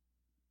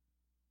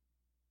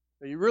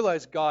 Now you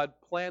realize God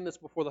planned this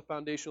before the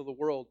foundation of the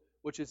world,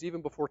 which is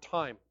even before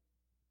time.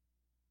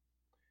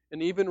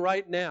 And even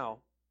right now,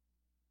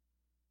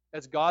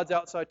 as God's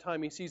outside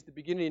time, He sees the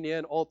beginning and the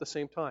end all at the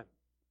same time.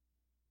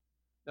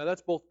 Now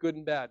that's both good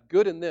and bad.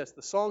 Good in this,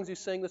 the songs you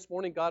sang this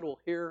morning, God will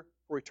hear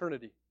for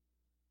eternity.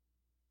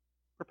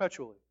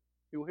 Perpetually.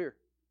 He will hear.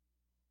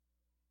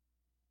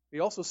 He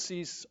also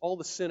sees all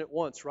the sin at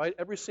once, right?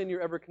 Every sin you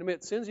ever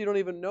commit, sins you don't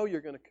even know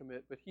you're going to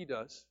commit, but He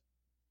does.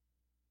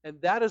 And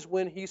that is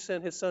when He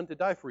sent His Son to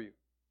die for you,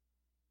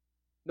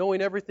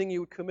 knowing everything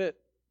you would commit.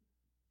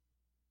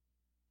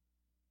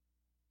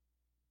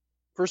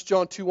 1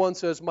 John 2:1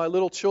 says, my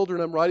little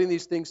children, I'm writing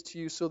these things to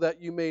you so that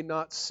you may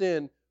not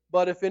sin.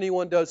 But if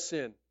anyone does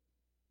sin,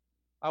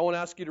 I won't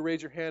ask you to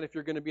raise your hand if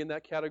you're going to be in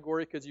that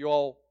category, because you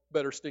all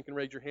better stink and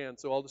raise your hand.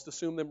 So I'll just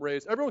assume them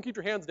raised. Everyone keep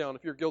your hands down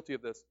if you're guilty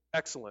of this.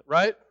 Excellent,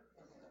 right?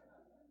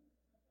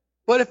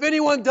 But if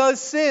anyone does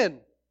sin,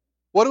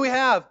 what do we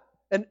have?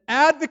 An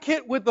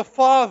advocate with the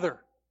Father.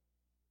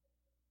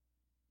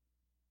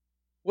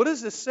 What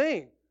is this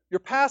saying? Your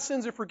past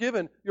sins are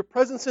forgiven. Your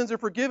present sins are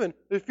forgiven.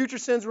 The future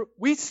sins,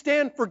 we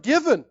stand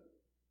forgiven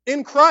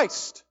in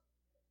Christ.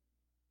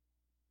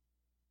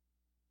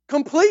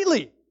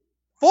 Completely.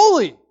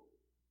 Fully.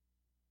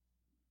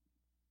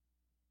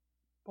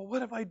 But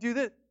what if I do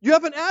this? You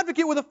have an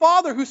advocate with a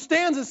Father who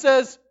stands and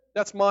says,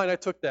 that's mine, I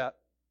took that.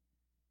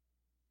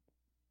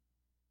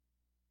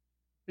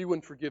 He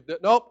wouldn't forgive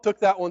that. Nope, took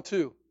that one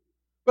too.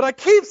 But I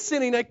keep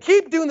sinning, I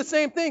keep doing the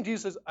same thing.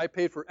 Jesus says, I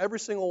paid for every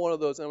single one of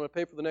those, and I'm going to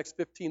pay for the next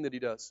 15 that He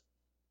does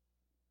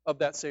of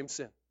that same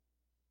sin.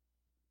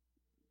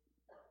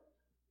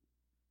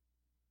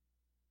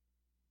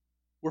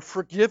 We're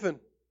forgiven.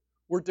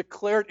 We're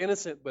declared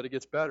innocent, but it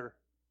gets better.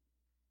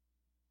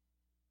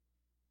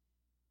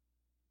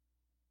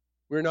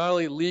 We're not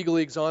only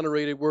legally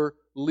exonerated, we're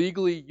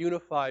legally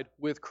unified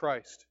with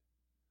Christ.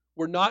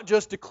 We're not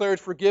just declared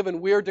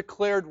forgiven, we are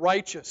declared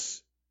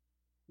righteous.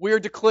 We are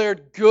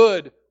declared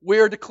good. We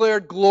are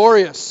declared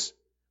glorious.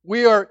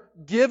 We are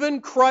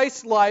given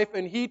Christ's life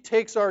and He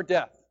takes our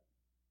death.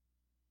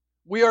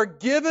 We are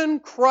given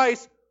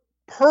Christ's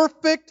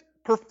perfect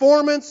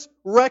performance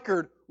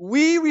record.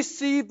 We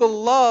receive the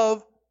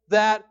love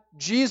that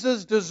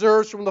Jesus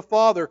deserves from the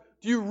Father.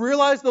 Do you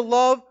realize the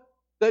love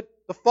that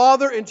the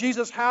Father and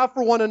Jesus have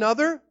for one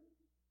another?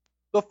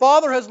 The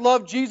Father has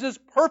loved Jesus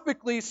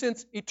perfectly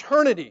since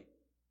eternity.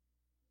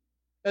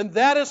 And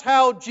that is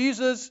how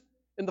Jesus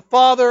and the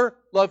Father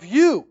love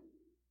you.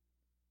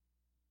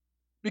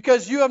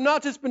 Because you have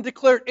not just been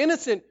declared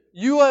innocent,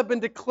 you have been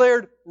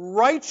declared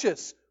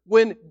righteous.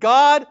 When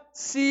God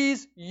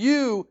sees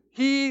you,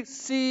 He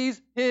sees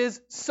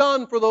His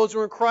Son for those who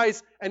are in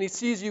Christ, and He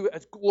sees you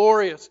as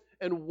glorious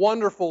and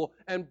wonderful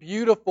and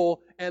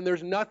beautiful, and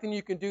there's nothing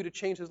you can do to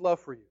change His love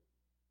for you.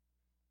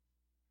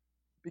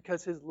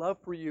 Because His love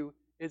for you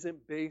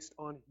isn't based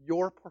on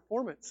your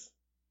performance.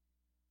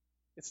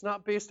 It's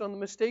not based on the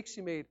mistakes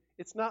you made.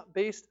 It's not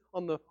based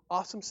on the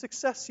awesome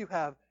success you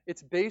have.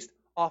 It's based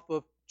off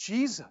of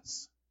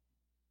Jesus,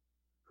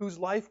 whose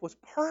life was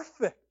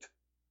perfect,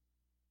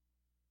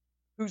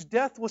 whose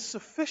death was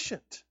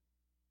sufficient.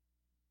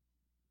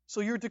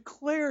 So you're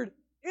declared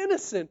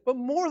innocent, but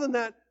more than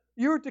that,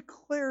 you're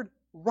declared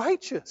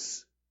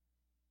righteous.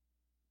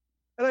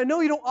 And I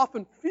know you don't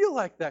often feel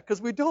like that,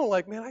 because we don't,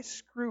 like, man, I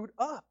screwed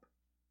up.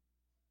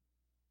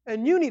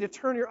 And you need to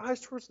turn your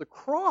eyes towards the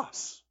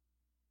cross.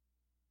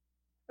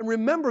 And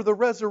remember the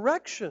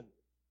resurrection.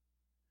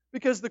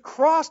 Because the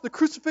cross, the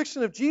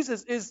crucifixion of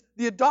Jesus, is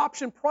the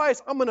adoption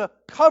price. I'm going to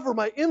cover,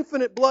 my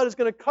infinite blood is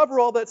going to cover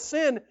all that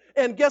sin.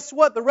 And guess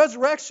what? The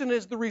resurrection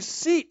is the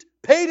receipt,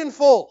 paid in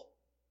full.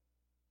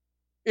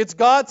 It's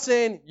God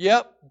saying,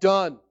 yep,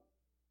 done.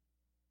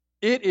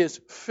 It is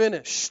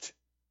finished.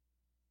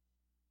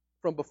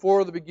 From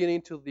before the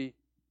beginning to the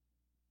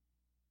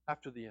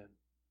after the end.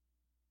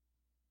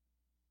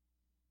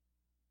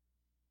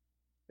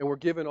 And we're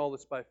given all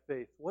this by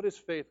faith. What is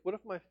faith? What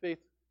if my faith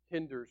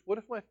hinders? What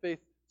if my faith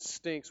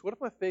stinks? What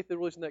if my faith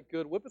really isn't that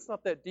good? What if it's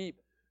not that deep?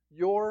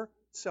 Your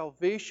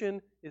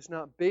salvation is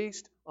not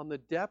based on the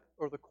depth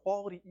or the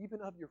quality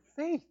even of your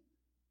faith,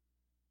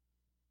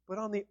 but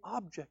on the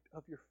object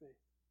of your faith.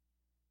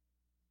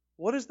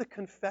 What is the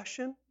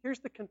confession? Here's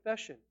the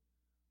confession.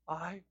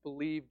 I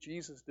believe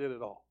Jesus did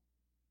it all.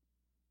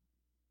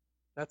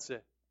 That's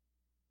it.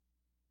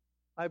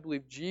 I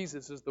believe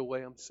Jesus is the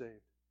way I'm saved.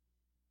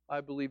 I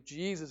believe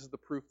Jesus is the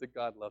proof that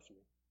God loves me.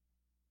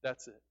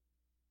 That's it.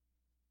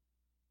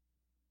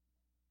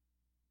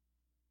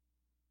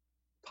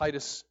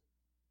 Titus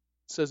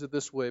says it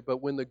this way, but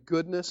when the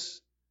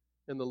goodness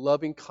and the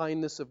loving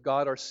kindness of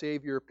God our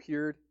Savior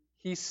appeared,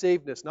 He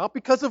saved us, not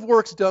because of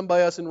works done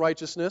by us in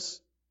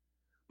righteousness,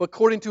 but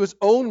according to His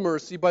own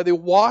mercy, by the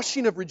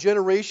washing of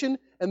regeneration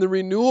and the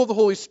renewal of the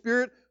Holy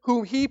Spirit,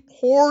 whom He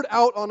poured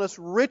out on us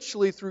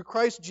richly through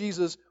Christ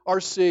Jesus our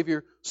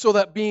Savior, so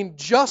that being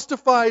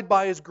justified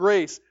by His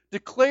grace,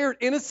 declared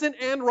innocent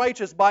and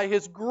righteous by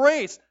His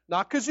grace,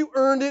 not because you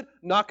earned it,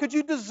 not because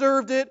you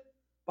deserved it,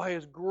 by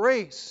His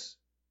grace,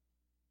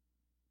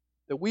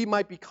 that we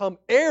might become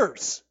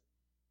heirs,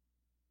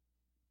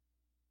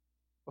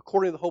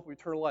 according to the hope of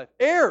eternal life.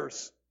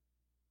 Heirs,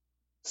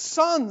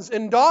 sons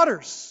and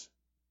daughters,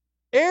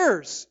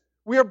 heirs.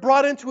 We are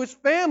brought into His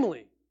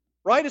family.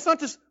 Right? It's not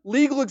just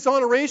legal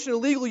exoneration, a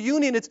legal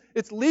union.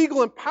 It's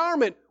legal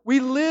empowerment. We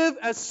live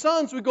as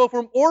sons. We go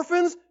from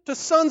orphans to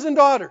sons and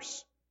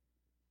daughters.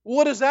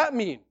 What does that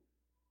mean?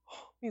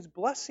 It means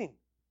blessing.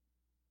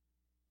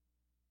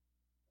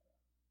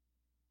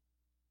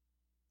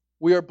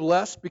 We are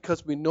blessed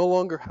because we no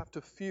longer have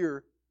to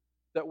fear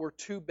that we're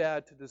too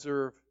bad to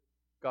deserve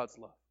God's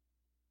love.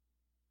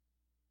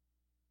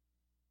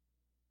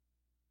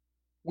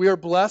 We are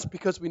blessed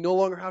because we no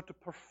longer have to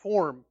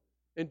perform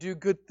and do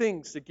good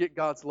things to get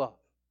God's love.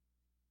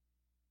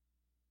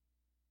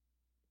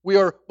 We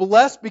are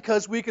blessed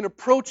because we can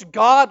approach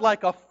God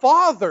like a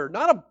father,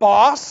 not a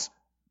boss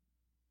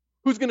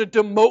who's going to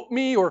demote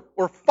me or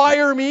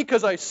fire me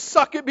because I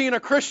suck at being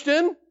a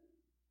Christian.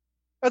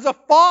 As a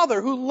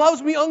father who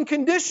loves me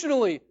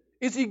unconditionally.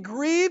 Is He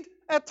grieved?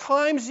 At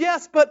times,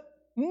 yes, but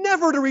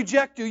never to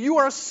reject you. You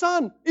are a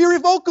son,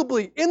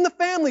 irrevocably, in the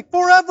family,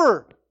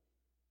 forever.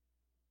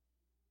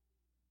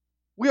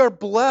 We are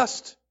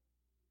blessed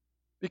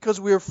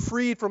because we are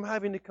freed from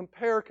having to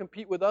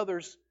compete with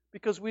others,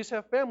 because we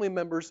have family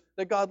members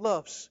that God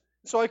loves.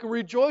 So I can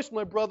rejoice in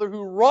my brother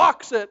who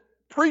rocks at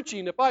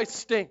preaching if I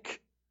stink.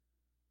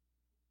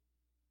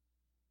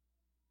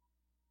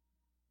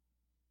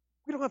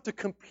 We don't have to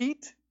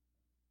compete.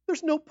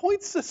 There's no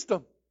point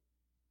system.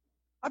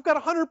 I've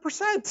got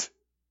 100%.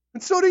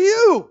 And so do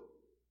you.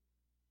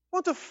 I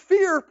don't have to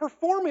fear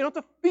performing. I don't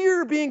have to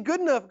fear being good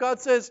enough. God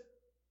says,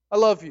 I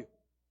love you.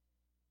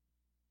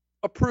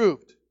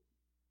 Approved.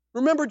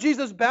 Remember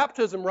Jesus'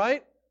 baptism,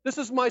 right? This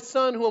is my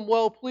son whom I'm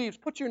well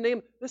pleased. Put your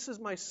name. This is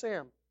my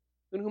Sam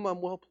in whom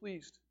I'm well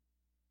pleased.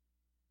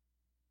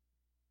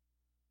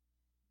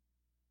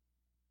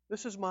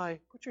 This is my,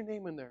 put your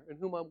name in there, in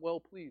whom I'm well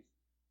pleased.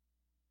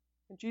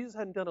 And Jesus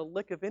hadn't done a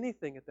lick of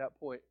anything at that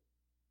point.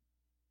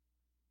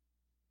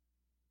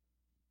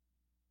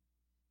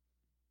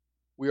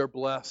 We are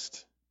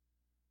blessed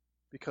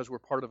because we're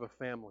part of a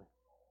family.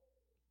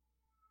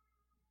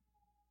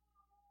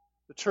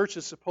 The church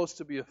is supposed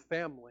to be a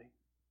family.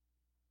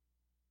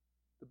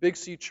 The Big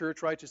C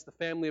Church, right, is the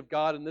family of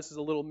God, and this is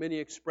a little mini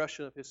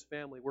expression of His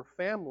family. We're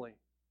family.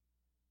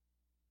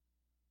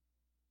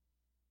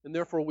 And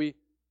therefore we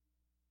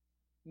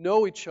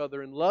know each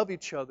other and love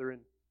each other and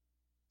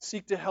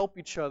seek to help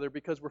each other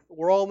because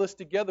we're all in this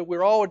together.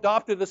 We're all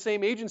adopted the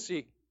same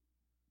agency.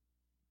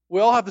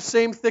 We all have the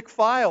same thick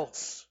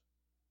files.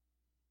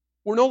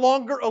 We're no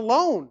longer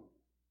alone.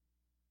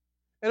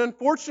 And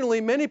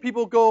unfortunately, many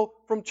people go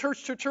from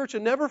church to church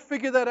and never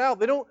figure that out.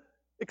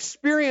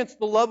 experience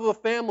the love of a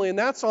family, and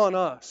that's on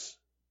us.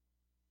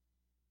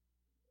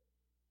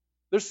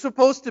 There's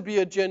supposed to be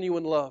a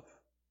genuine love.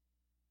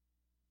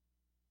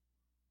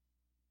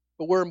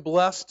 But we're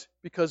blessed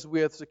because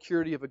we have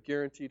security of a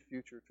guaranteed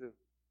future too.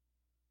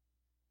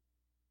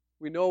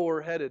 We know where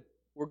we're headed.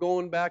 We're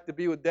going back to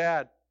be with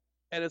Dad,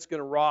 and it's going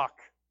to rock.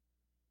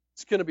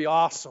 It's going to be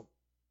awesome.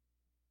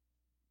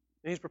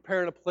 And He's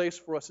preparing a place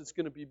for us. It's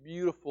going to be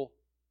beautiful.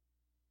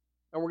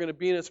 And we're going to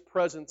be in His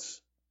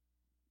presence.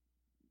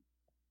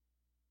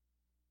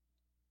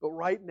 But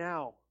right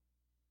now,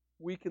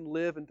 we can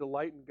live and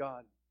delight in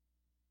God.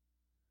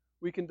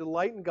 We can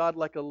delight in God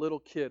like a little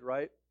kid,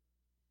 right?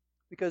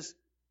 Because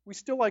we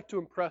still like to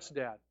impress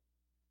Dad.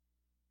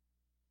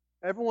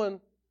 Everyone,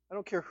 I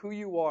don't care who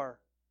you are,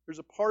 there's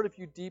a part of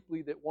you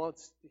deeply that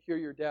wants to hear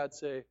your dad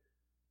say,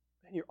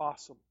 "Man, you're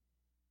awesome.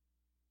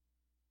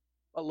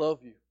 I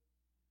love you."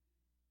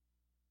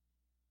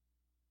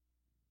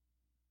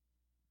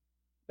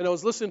 And I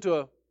was listening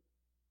to an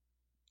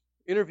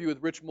interview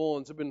with Rich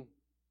Mullins. I've been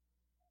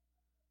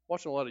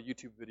watching a lot of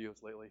YouTube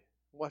videos lately.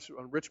 I watched it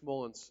on Rich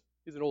Mullins.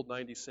 He's an old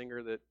 90s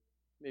singer that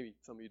maybe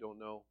some of you don't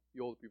know.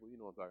 You older people, you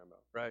know what I'm talking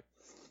about, right?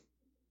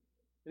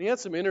 And he had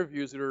some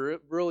interviews that are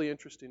really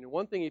interesting. And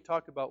one thing he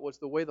talked about was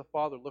the way the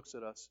Father looks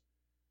at us.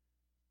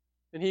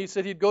 And he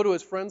said he'd go to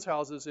his friends'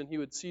 houses and he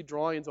would see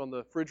drawings on the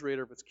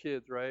refrigerator of his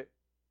kids, right?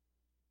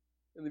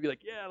 And they'd be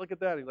like, "Yeah, look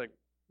at that." And he's like,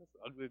 "That's the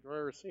ugliest drawing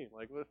I've ever seen.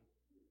 Like,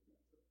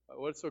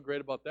 what's so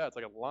great about that? It's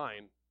like a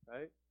line,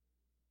 right?"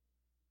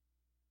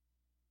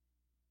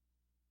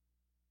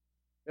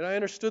 And I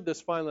understood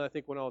this finally, I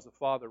think, when I was a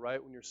father,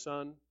 right? When your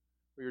son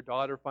or your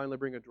daughter finally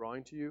bring a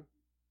drawing to you,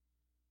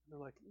 and they're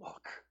like,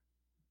 "Look."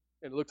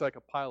 And it looked like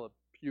a pile of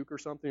puke or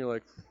something. You're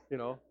like, you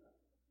know.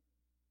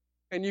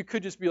 And you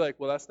could just be like,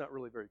 "Well, that's not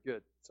really very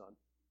good, son.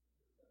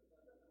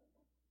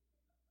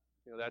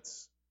 You know,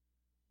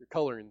 you're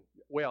coloring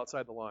way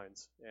outside the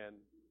lines,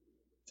 and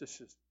it's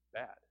just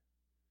bad.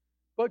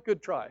 But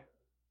good try." Can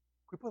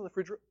we put it on the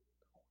refrigerator?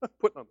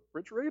 Put it on the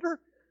refrigerator?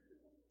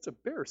 It's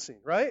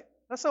embarrassing, right?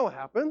 That's not what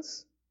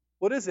happens.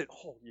 What is it?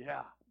 Oh,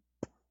 yeah.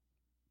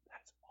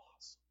 That's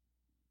awesome.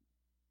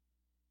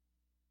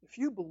 If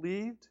you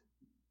believed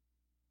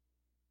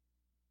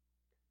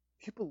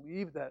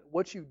that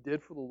what you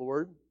did for the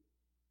Lord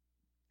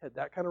had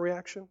that kind of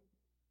reaction,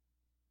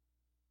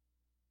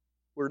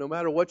 where no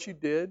matter what you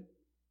did,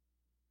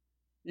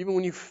 even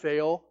when you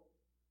fail,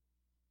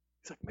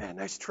 it's like, "Man,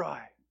 nice try.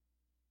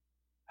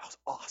 That was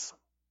awesome."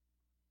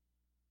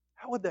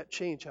 How would that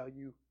change how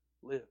you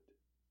lived?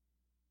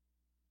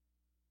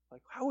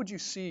 Like, how do you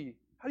see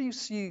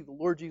the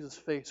Lord Jesus'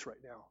 face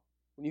right now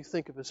when you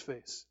think of His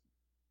face?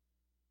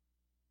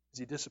 Is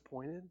He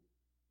disappointed?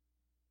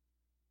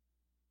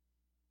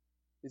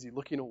 Is He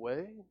looking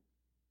away?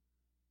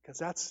 Because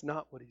that's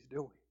not what He's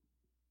doing.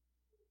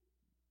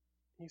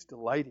 He's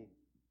delighting.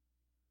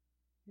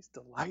 He's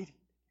delighting.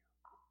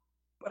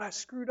 But I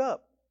screwed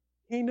up.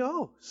 He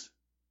knows.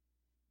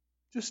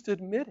 Just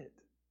admit it.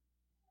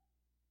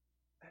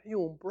 And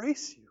He'll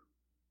embrace you.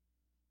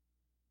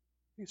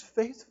 He's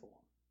faithful,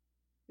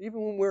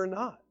 even when we're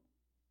not.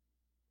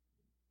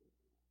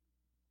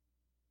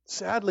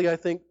 Sadly, I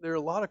think there are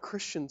a lot of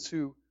Christians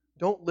who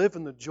don't live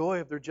in the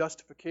joy of their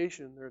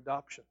justification and their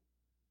adoption.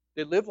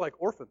 They live like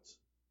orphans.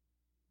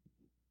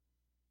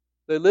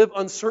 They live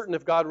uncertain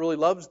if God really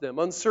loves them,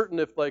 uncertain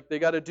if they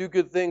got to do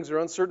good things, or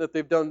uncertain if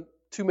they've done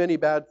too many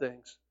bad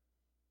things.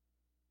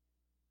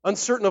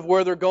 Uncertain of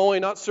where they're going,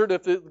 not certain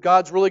if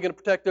God's really going to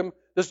protect them.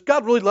 Does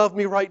God really love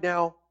me right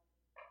now?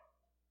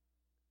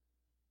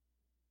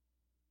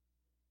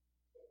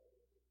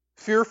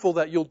 Fearful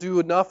that you'll do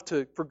enough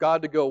for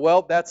God to go,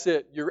 "Well, that's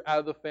it, you're out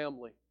of the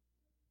family."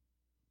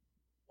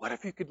 What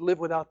if you could live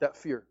without that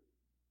fear?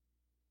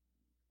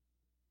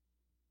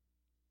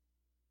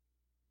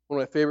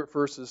 One of my favorite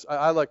verses,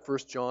 I like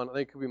 1 John. I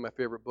think it could be my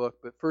favorite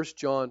book. But 1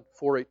 John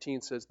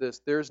 4:18 says this: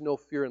 "There is no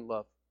fear in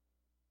love,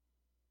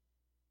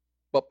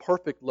 but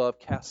perfect love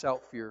casts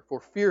out fear. For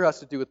fear has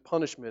to do with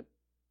punishment,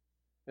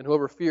 and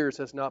whoever fears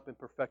has not been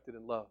perfected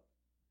in love."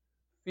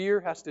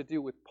 Fear has to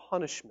do with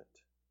punishment.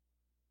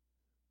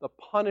 The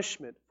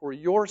punishment for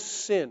your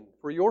sin,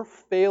 for your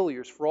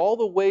failures, for all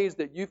the ways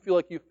that you feel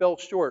like you fell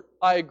short.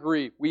 I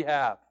agree, we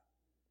have.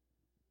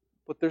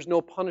 But there's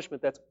no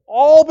punishment. That's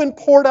all been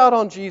poured out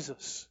on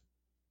Jesus.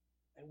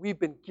 And we've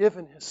been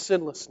given His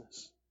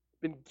sinlessness,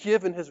 been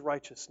given His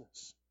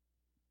righteousness.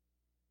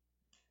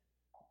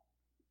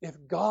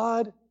 If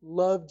God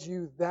loved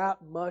you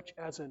that much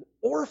as an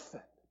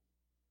orphan,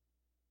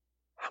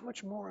 how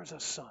much more as a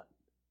son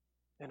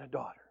and a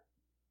daughter?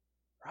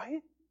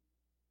 Right?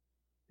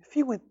 If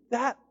He went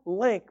that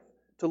length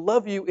to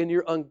love you in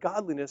your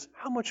ungodliness,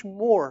 how much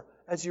more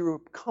as you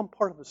become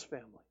part of His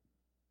family?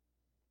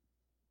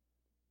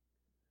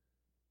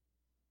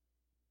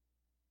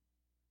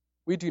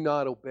 We do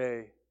not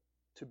obey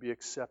to be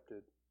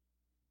accepted.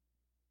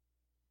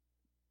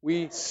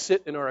 We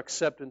sit in our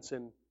acceptance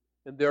and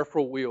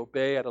therefore we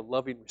obey at a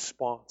loving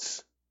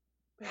response.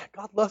 Man,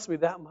 God loves me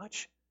that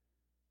much.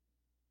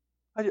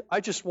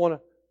 I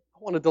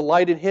I want to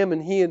delight in Him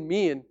and He in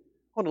me, and I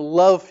want to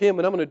love Him,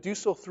 and I'm going to do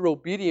so through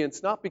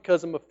obedience, not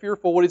because I'm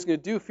fearful what He's going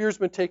to do. Fear's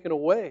been taken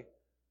away.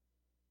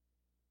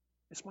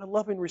 It's my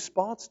loving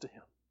response to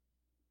Him,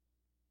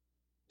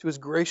 to His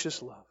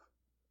gracious love.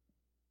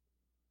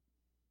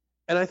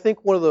 And I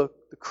think one of the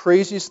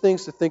craziest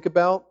things to think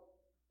about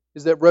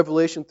is that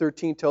Revelation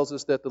 13 tells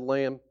us that the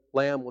Lamb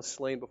was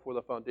slain before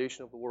the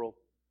foundation of the world.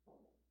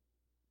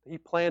 He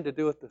planned to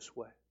do it this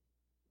way.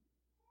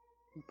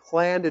 He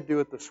planned to do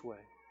it this way.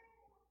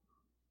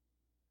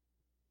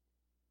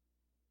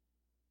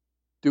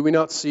 Do we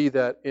not see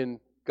that in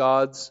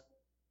God's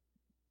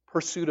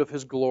pursuit of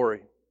His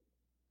glory?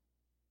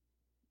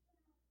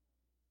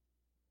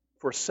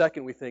 For a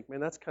second we think, man,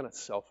 that's kind of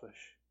selfish.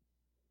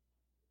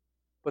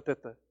 But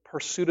that the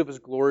pursuit of His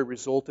glory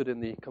resulted in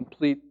the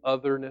complete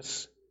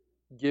otherness,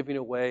 giving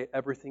away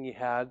everything He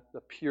had,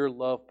 the pure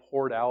love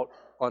poured out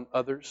on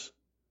others.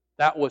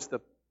 That was the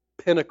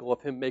pinnacle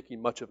of Him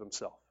making much of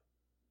Himself,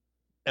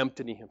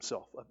 emptying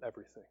Himself of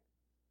everything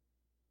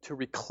to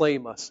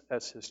reclaim us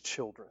as His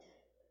children.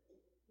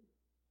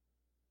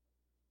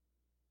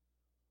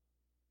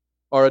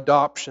 Our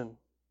adoption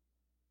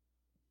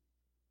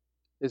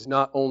is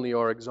not only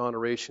our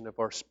exoneration of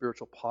our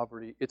spiritual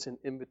poverty, it's an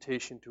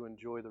invitation to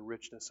enjoy the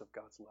richness of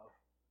God's love.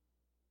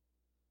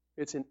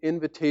 It's an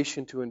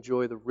invitation to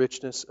enjoy the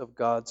richness of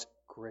God's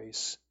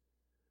grace.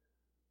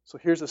 So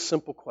here's a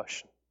simple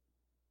question.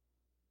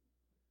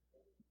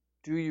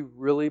 Do you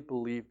really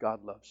believe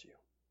God loves you?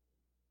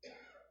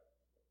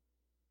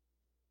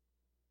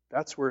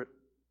 That's where it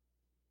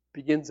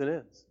begins and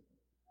ends.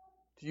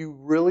 Do you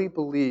really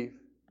believe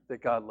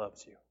that God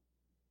loves you?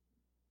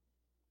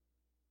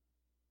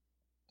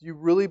 Do you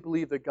really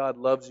believe that God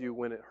loves you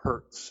when it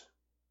hurts?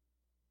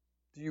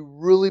 Do you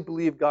really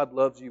believe God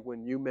loves you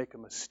when you make a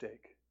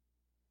mistake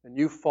and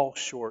you fall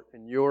short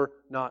and you're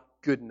not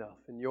good enough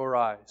in your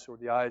eyes or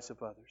the eyes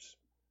of others?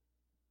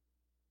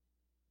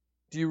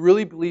 Do you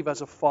really believe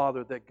as a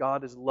father that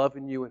God is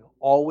loving you and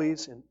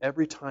always and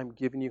every time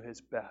giving you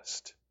His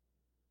best,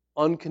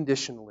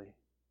 unconditionally?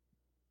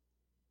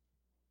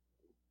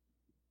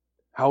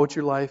 How would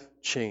your life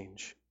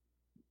change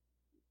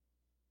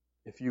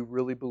if you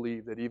really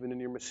believe that even in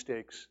your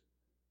mistakes,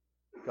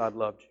 God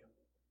loved you?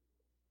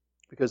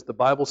 Because the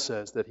Bible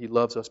says that He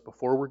loves us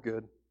before we're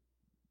good.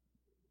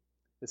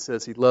 It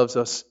says He loves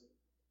us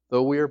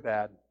though we are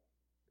bad.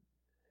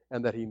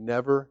 And that He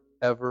never,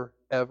 ever,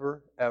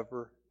 ever,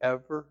 ever,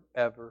 ever,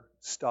 ever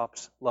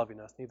stops loving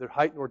us. Neither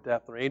height nor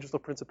depth nor angels nor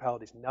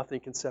principalities,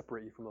 nothing can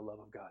separate you from the love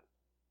of God.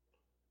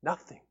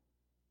 Nothing.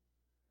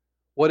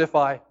 What if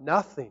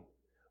nothing?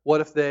 What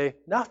if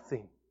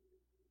nothing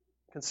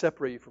can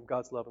separate you from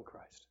God's love in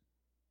Christ?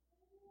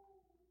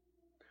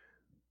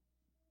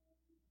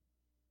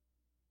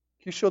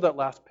 Can you show that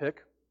last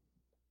pic?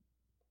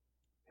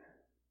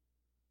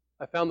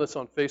 I found this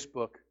on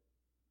Facebook,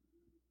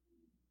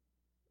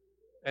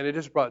 and it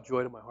just brought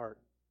joy to my heart.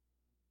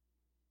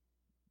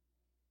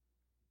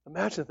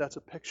 Imagine if that's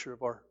a picture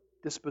of our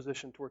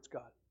disposition towards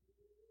God.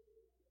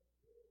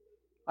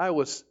 I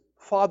was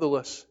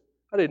fatherless.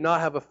 I did not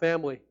have a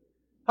family.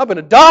 I've been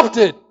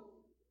adopted.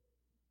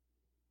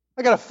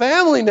 I got a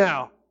family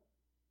now.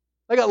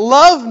 I got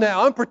love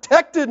now. I'm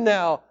protected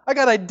now. I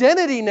got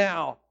identity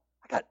now.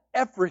 I got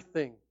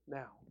everything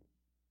now.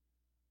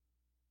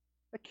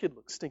 That kid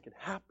looks stinking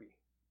happy.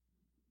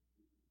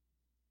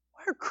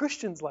 Why are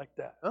Christians like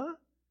that, huh?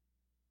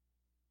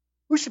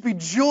 We should be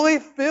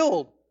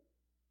joy-filled.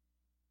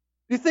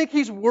 Do you think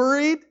He's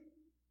worried?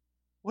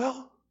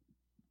 Well,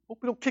 hope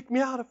He don't kick me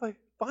out if I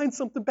find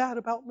something bad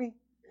about me.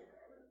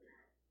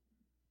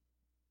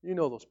 You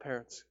know those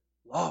parents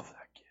love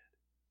that kid.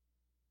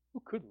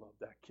 Who couldn't love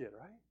that kid,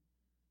 right?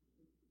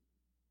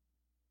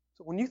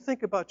 So when you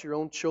think about your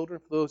own children,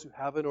 for those who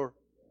haven't, or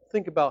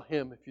think about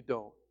Him if you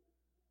don't,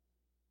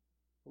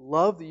 the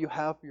love that you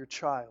have for your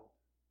child,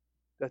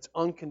 that's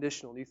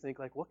unconditional. And you think,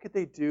 like, what could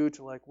they do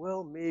to, like,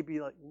 well,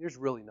 maybe, like, there's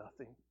really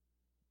nothing.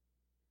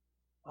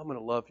 I'm going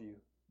to love you,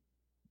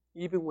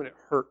 even when it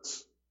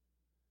hurts.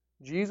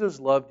 Jesus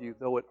loved you,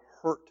 though it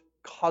hurt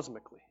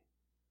cosmically.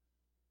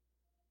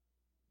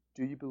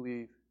 Do you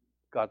believe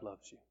God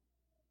loves you?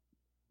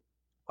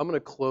 I'm going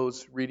to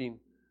close reading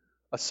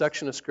a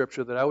section of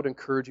Scripture that I would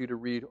encourage you to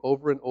read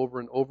over and over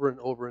and over and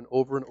over and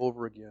over and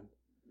over again.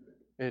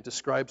 And it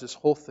describes this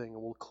whole thing,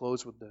 and we'll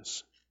close with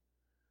this.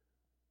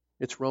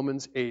 It's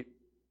Romans 8,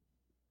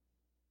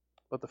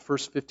 about the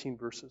first 15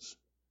 verses.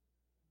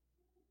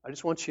 I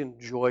just want you to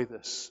enjoy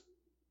this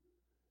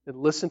and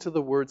listen to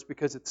the words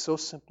because it's so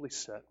simply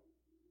said.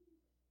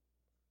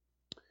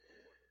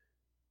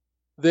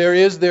 There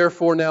is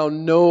therefore now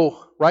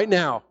no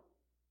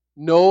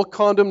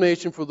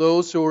condemnation for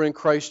those who are in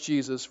Christ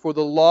Jesus. For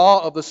the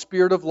law of the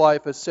Spirit of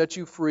life has set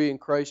you free in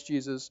Christ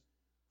Jesus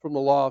from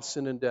the law of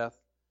sin and death.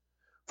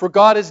 For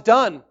God has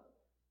done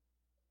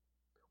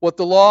what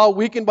the law,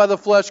 weakened by the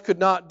flesh, could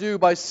not do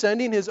by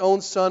sending His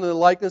own Son in the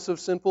likeness of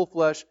sinful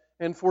flesh,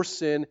 and for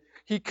sin,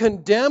 He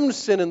condemned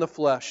sin in the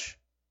flesh.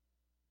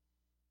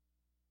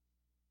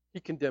 He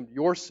condemned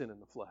your sin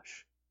in the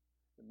flesh,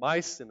 and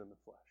my sin in the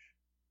flesh.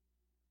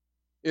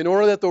 in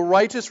order that the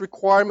righteous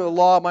requirement of the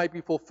law might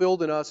be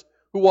fulfilled in us,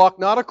 who walk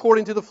not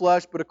according to the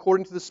flesh, but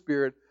according to the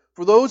Spirit.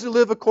 For those who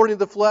live according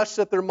to the flesh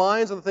set their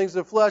minds on the things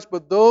of the flesh,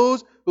 but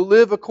those who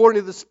live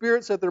according to the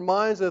Spirit set their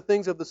minds on the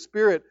things of the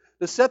Spirit.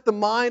 To set the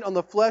mind on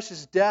the flesh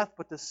is death,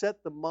 but to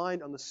set the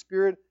mind on the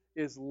Spirit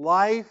is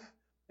life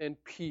and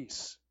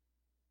peace.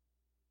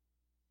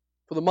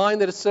 For the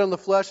mind that is set on the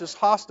flesh is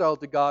hostile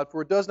to God,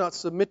 for it does not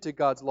submit to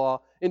God's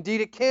law.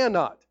 Indeed, it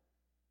cannot.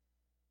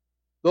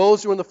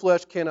 Those who are in the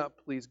flesh cannot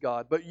please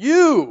God. But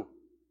you,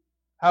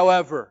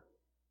 however,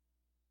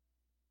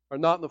 are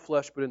not in the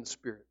flesh, but in the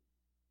Spirit.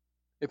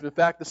 If in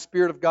fact the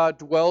Spirit of God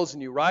dwells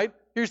in you, right?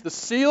 Here's the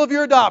seal of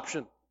your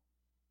adoption.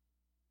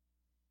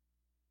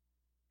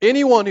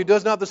 Anyone who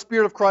does not have the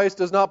Spirit of Christ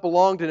does not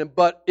belong to Him.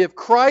 But if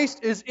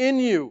Christ is in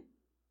you,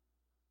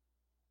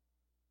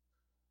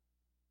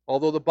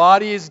 although the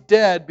body is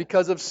dead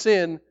because of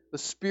sin, the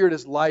Spirit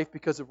is life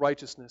because of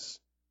righteousness.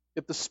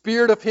 If the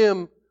Spirit of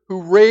Him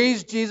who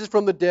raised Jesus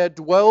from the dead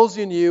dwells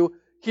in you,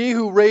 He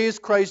who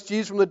raised Christ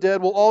Jesus from the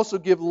dead will also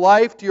give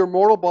life to your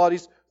mortal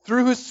bodies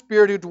through His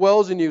Spirit who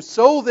dwells in you.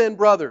 So then,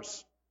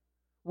 brothers,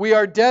 we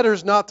are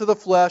debtors not to the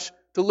flesh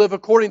to live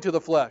according to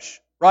the flesh.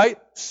 Right?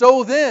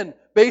 So then,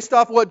 based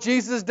off what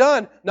Jesus has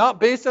done, not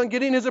based on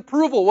getting His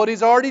approval, what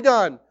He's already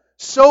done.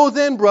 So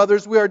then,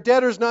 brothers, we are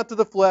debtors not to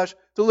the flesh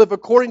to live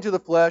according to the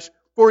flesh.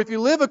 For if you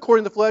live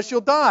according to the flesh,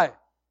 you'll die.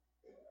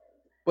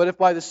 But if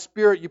by the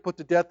Spirit you put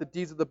to death the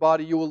deeds of the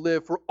body, you will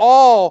live. For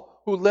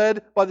all who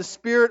led by the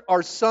Spirit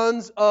are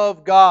sons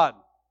of God.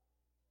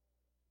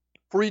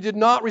 For you did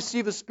not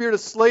receive a spirit of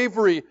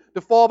slavery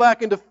to fall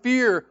back into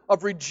fear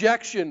of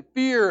rejection,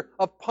 fear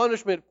of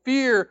punishment,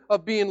 fear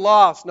of being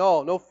lost.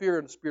 No fear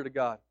in the Spirit of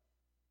God.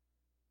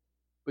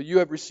 But you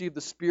have received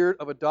the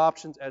Spirit of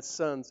adoptions as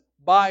sons,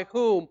 by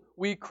whom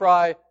we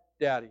cry,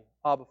 Daddy,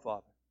 Abba,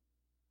 Father.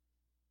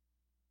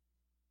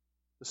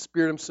 The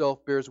Spirit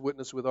Himself bears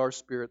witness with our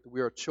spirit that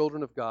we are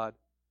children of God.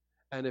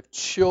 And if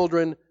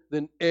children,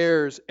 then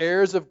heirs,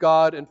 heirs of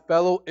God and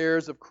fellow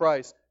heirs of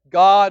Christ.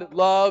 God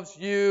loves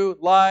you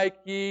like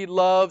He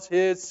loves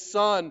His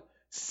Son.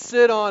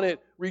 Sit on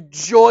it,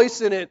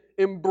 rejoice in it,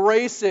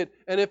 embrace it.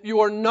 And if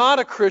you are not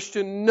a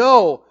Christian,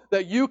 know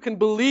that you can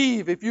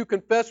believe, if you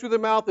confess with your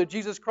mouth that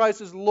Jesus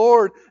Christ is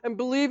Lord, and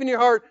believe in your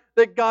heart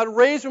that God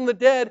raised from the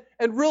dead,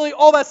 and really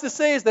all that's to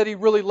say is that He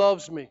really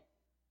loves me.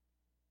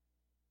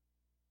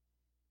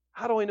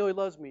 How do I know He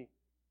loves me?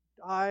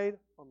 He died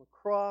on the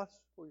cross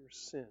for your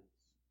sins.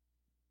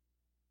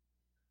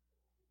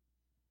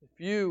 If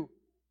you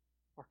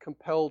are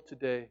compelled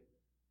today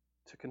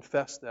to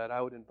confess that,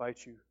 I would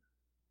invite you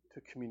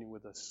to communion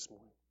with us this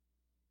morning.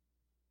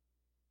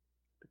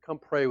 To come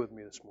pray with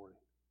me this morning.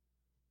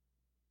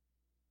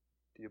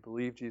 Do you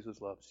believe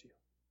Jesus loves you?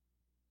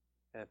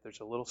 And if there's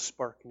a little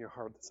spark in your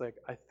heart that's like,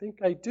 I think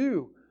I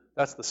do,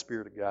 that's the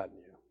Spirit of God in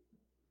you.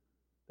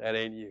 That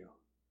ain't you.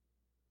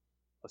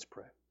 Let's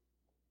pray.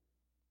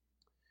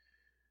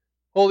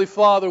 Holy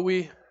Father,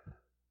 we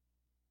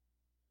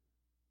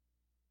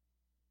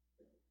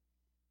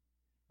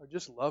are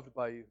just loved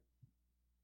by you.